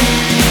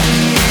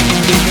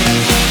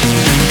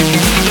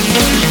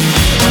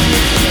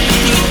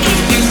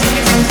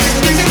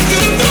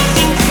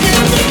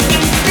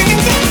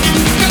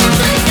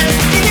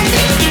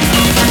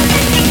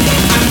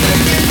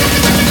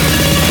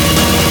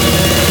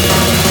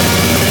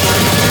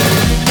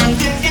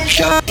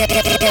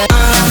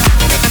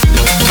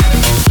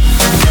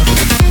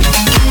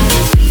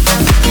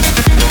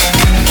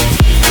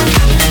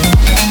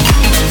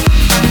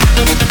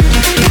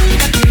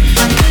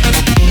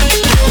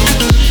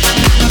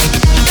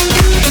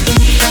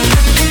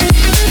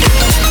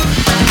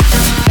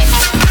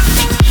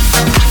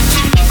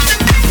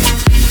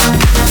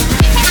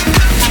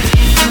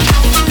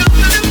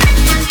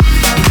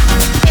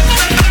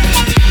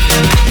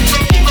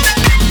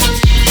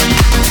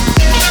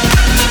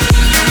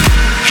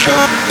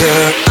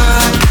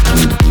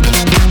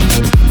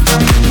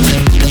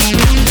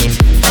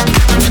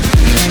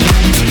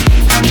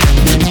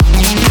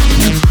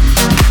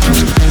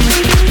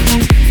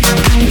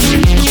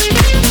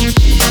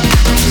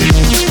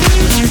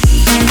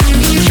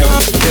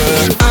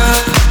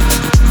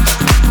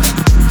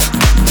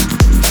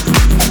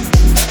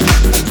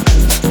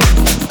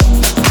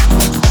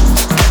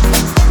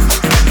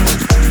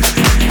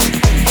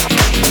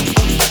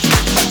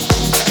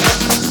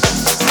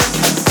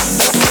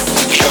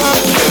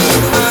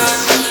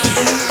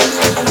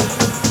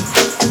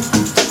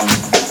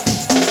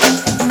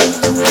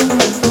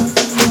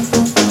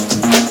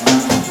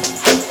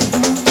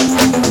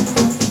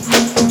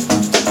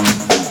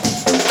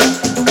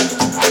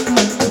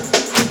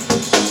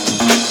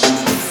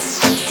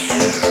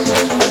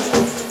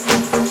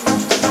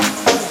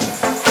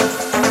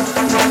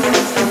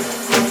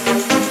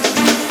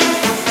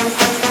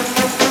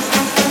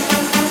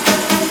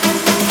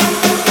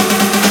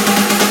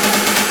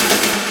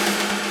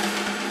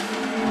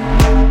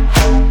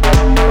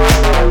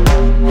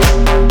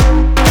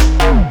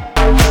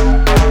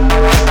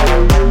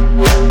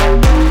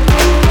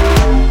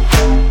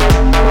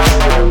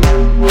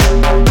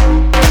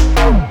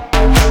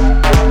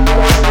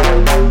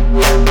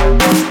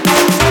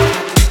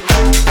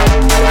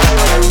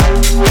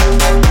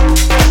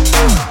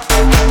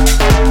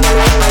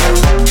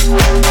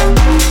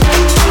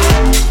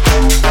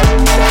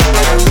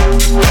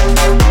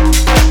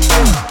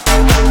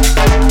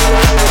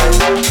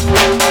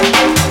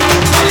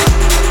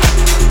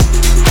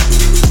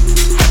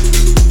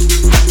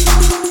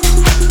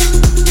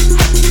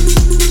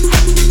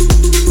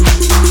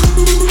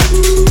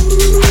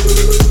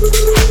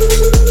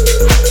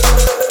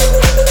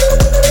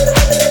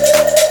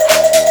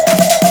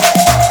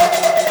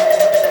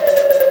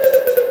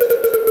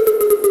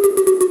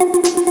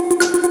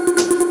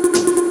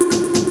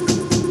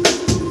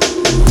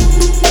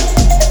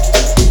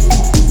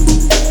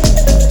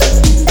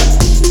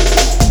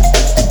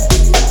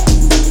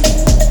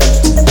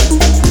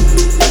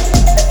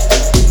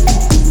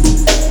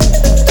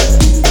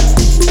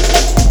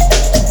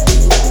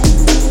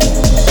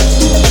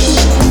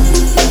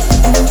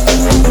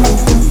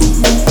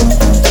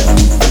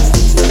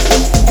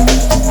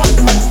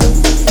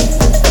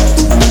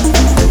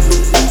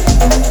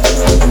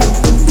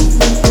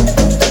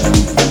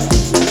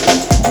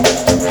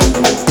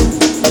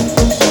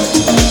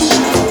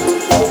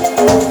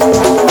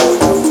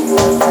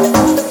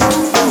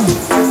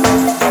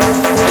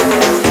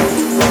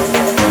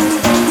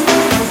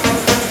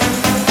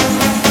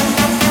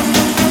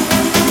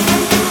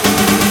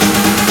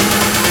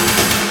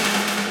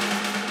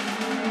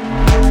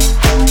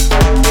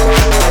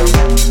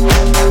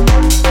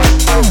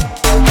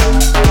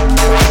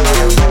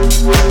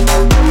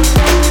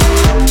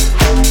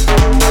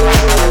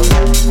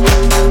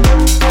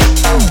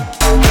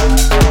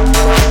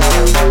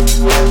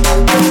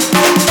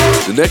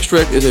 The next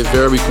track is a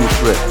very cool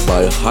track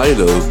by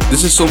Hilo.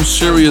 This is some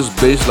serious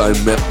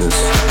bassline madness,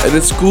 and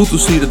it's cool to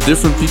see the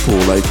different people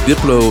like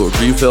Diplo,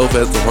 Green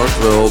Velvet,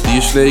 Hardwell, The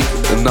Snake,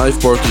 A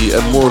Knife Party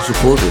and more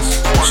support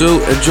this.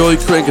 So enjoy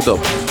Crank It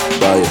Up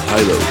by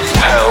Hilo.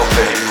 Hell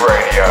Deep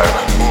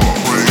Radio.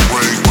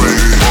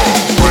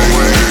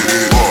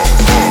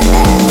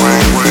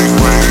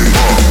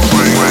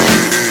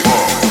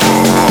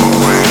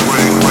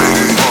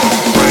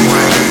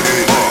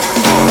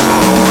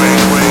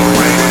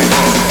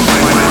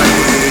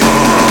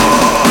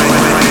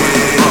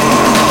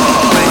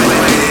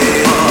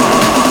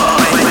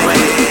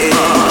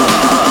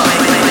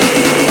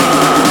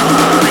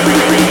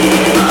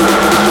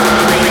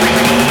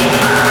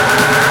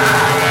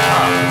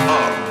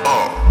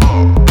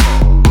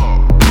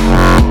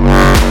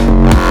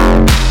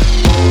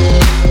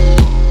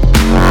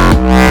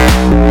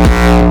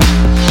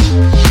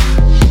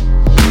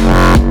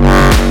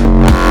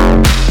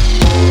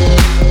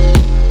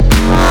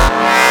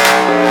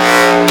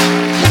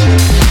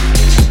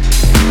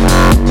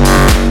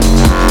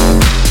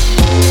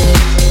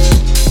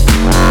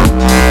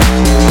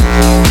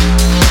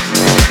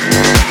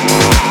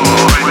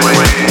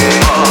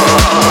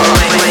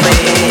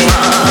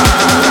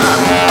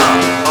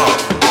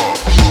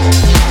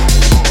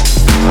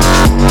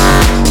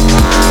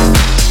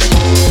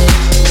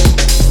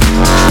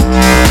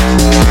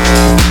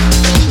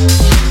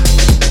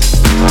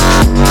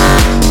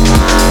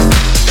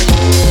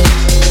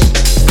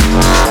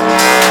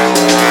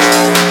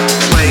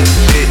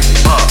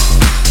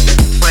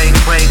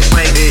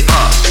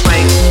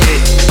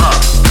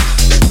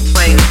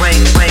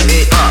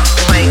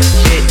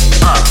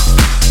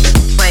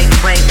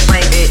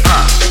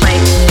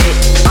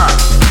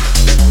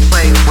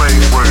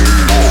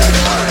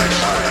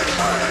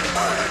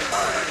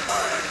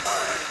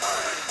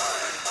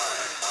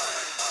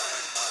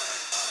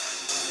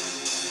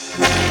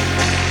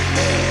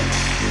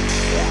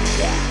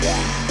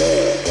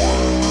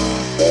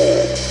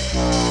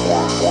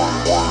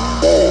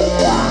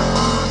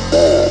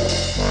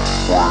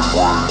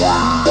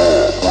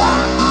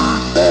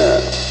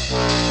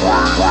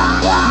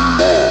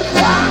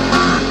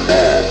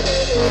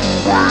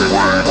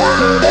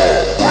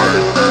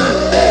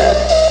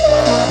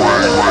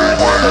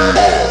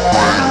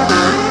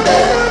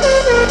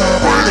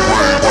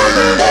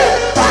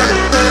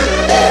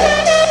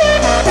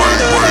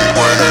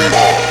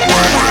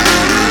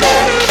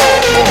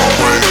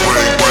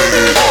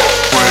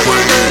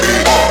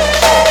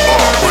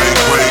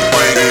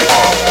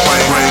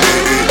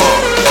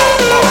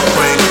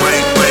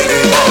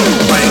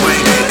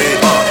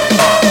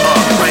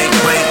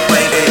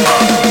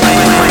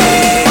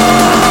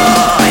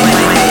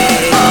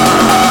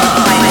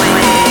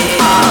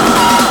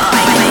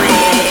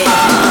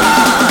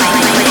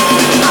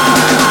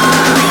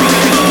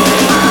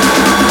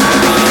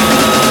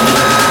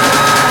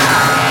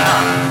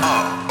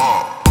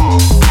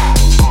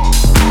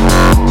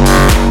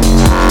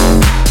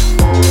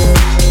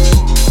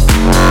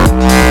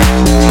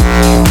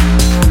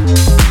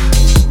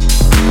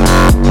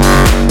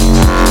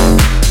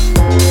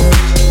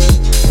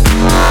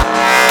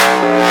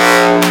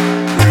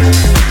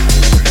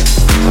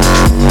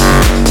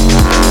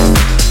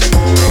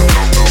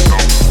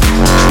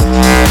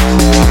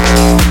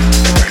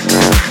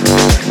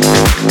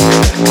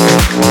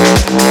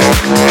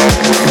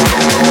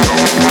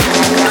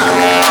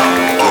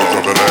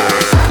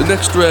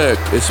 Next track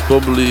is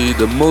probably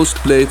the most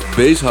played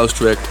bass house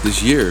track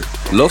this year.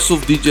 Lots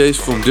of DJs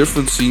from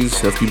different scenes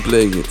have been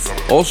playing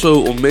it,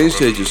 also on main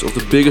stages of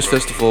the biggest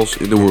festivals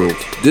in the world.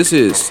 This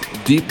is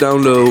Deep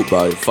Down Low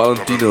by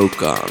Valentino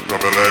Khan.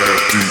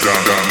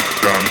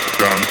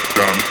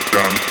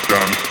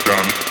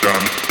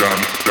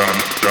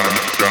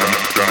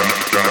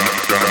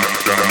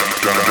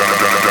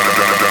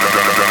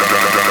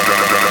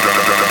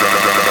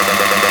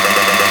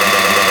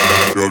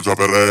 Yo, drop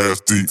that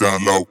ass deep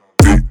down low.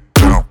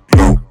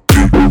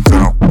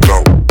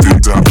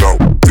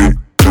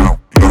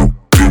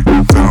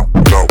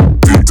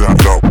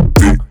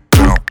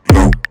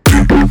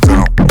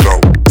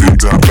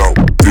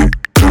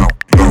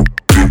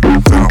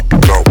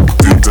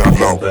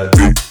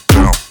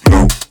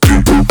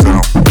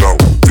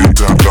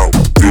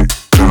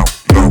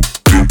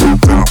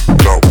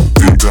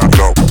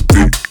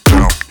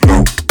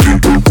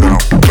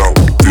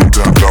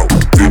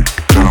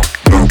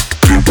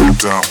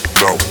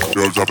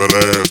 Drop that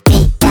ass.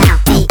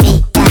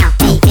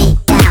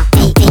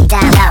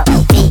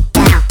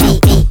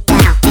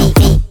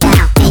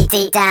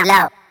 Deep down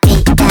low.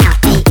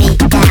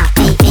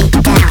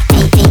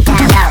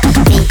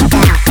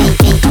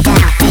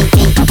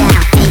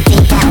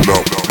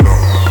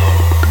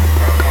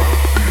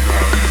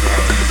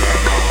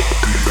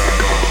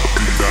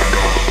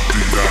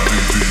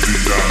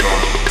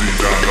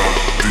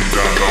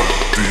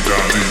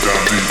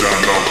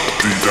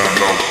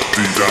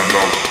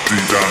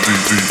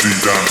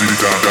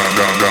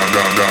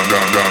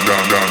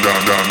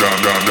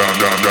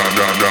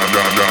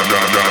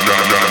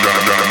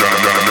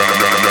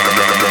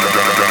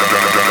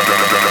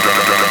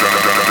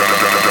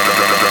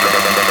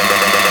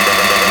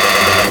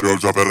 Yo,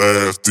 drop that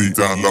ass deep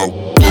down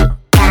low.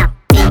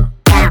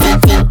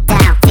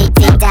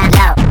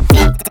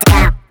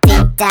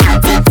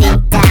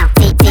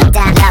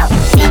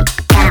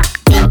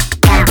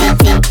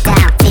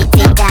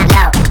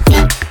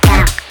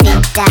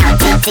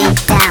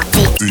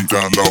 Deep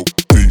down low,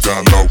 deep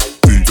down low,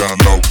 deep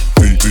down low,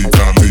 deep down, deep down low, deep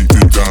down low, deep down low,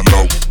 deep down,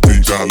 deep down low,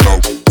 deep down low, deep down low,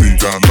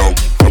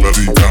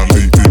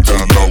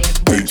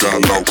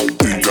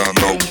 deep down, deep down low,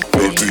 deep down low,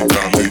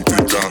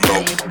 deep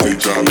down low,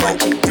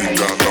 yo,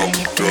 drop that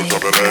ass, deep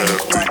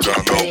down low.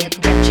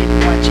 Watch it,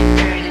 watch it,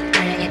 turn it,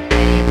 bring it,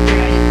 pay it,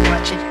 turn it,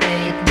 watch it,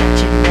 pay it,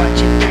 watch it,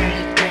 watch it, turn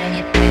it, bring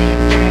it, pay it,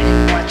 turn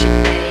it, watch it, pay it, watch it,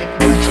 pay it,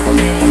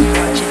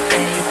 watch it,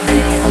 pay it, pay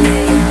it,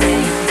 pay it,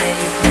 pay it, pay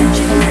it, watch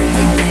it, bring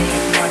it, pay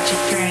it, watch it,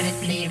 turn it,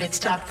 leave it,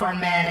 stop,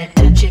 format it,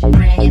 touch it,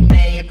 bring it,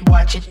 pay it,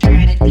 watch it,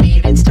 turn it,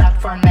 leave it, stop,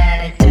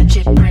 format it, touch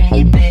it, bring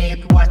it, pay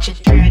it, watch it,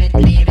 turn it,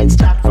 leave it,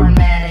 stop,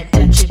 format it,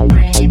 touch it,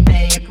 bring it,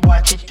 pay it,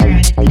 watch it, turn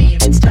it,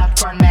 leave it, stop,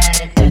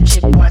 format it, touch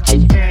it, watch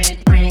it, turn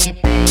it, bring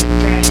it, pay it,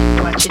 turn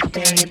it, watch it,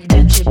 pay it,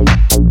 touch it,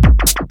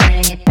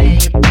 bring it, pay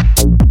it,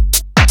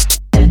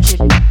 touch it,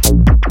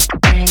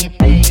 bring it,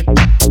 pay it,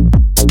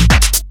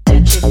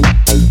 touch it,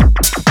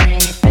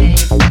 bring it, pay it,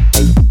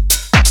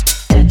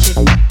 touch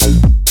it,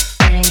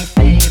 bring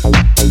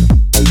it, pay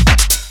it,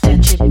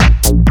 touch it,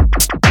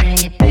 bring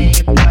it, pay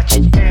it, watch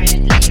it, turn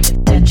it, leave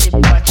it, touch it,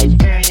 watch it,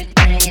 turn it,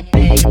 bring it,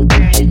 pay it,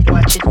 turn it,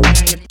 watch it,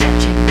 bring it, touch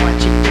it,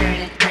 watch it, turn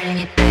it, bring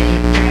it, pay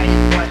it, turn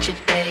it, watch it,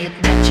 pay it,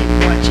 touch it,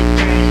 watch it,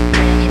 turn it,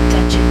 bring it,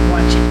 touch it,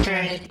 watch it,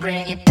 turn it,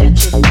 bring it,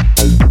 touch it,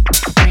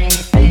 bring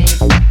it, pay it,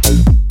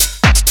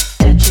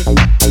 touch it,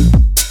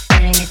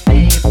 bring it, pay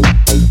it,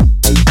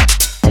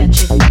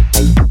 touch it,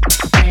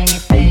 bring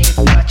it, pay it,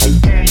 watch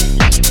it, turn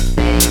it, leave it, pay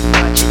it,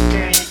 watch it,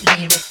 turn it,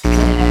 leave it,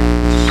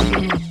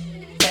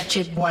 touch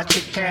it, watch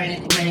it, turn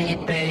it, bring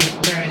it, pay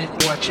it, turn it,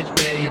 watch it,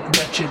 pay it,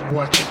 touch it,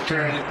 watch it,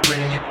 turn it,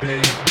 bring it, pay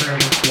it, turn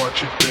it,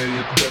 watch it, pay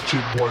it, touch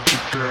it, watch it,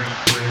 turn it,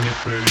 bring it,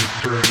 pay it,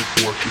 turn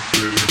it, watch it,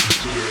 pay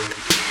it.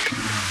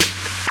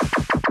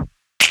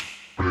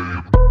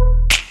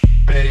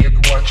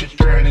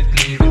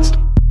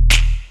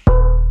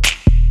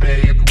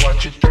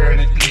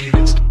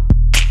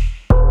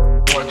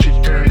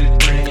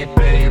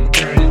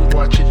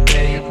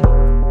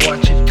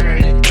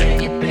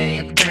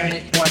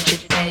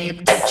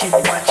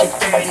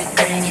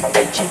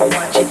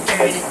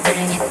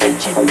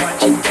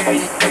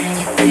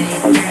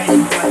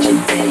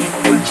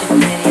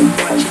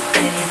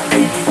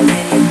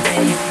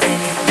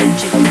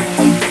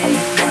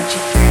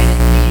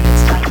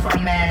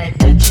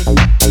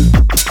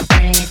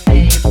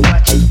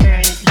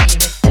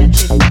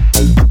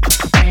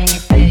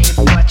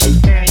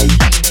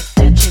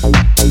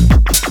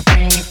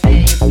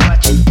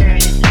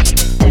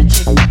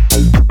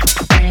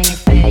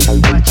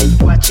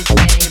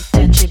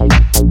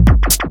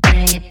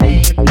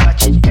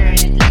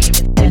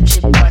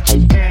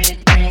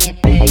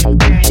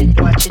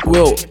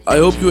 Well, I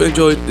hope you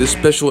enjoyed this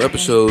special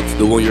episode,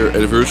 the 1-year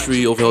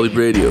anniversary of Heldeep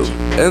Radio,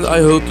 and I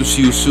hope to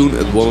see you soon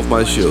at one of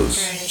my shows.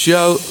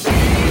 Ciao!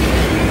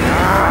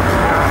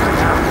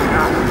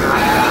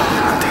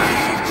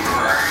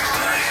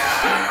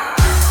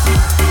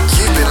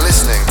 You've been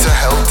listening to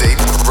Heldeep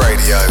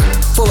Radio.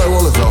 Follow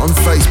Oliver on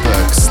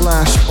Facebook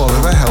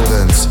 /Oliver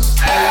Heldens.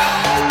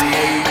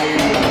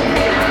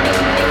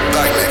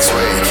 Back next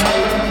week,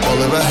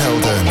 Oliver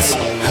Heldens,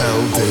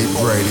 Heldeep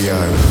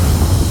Radio.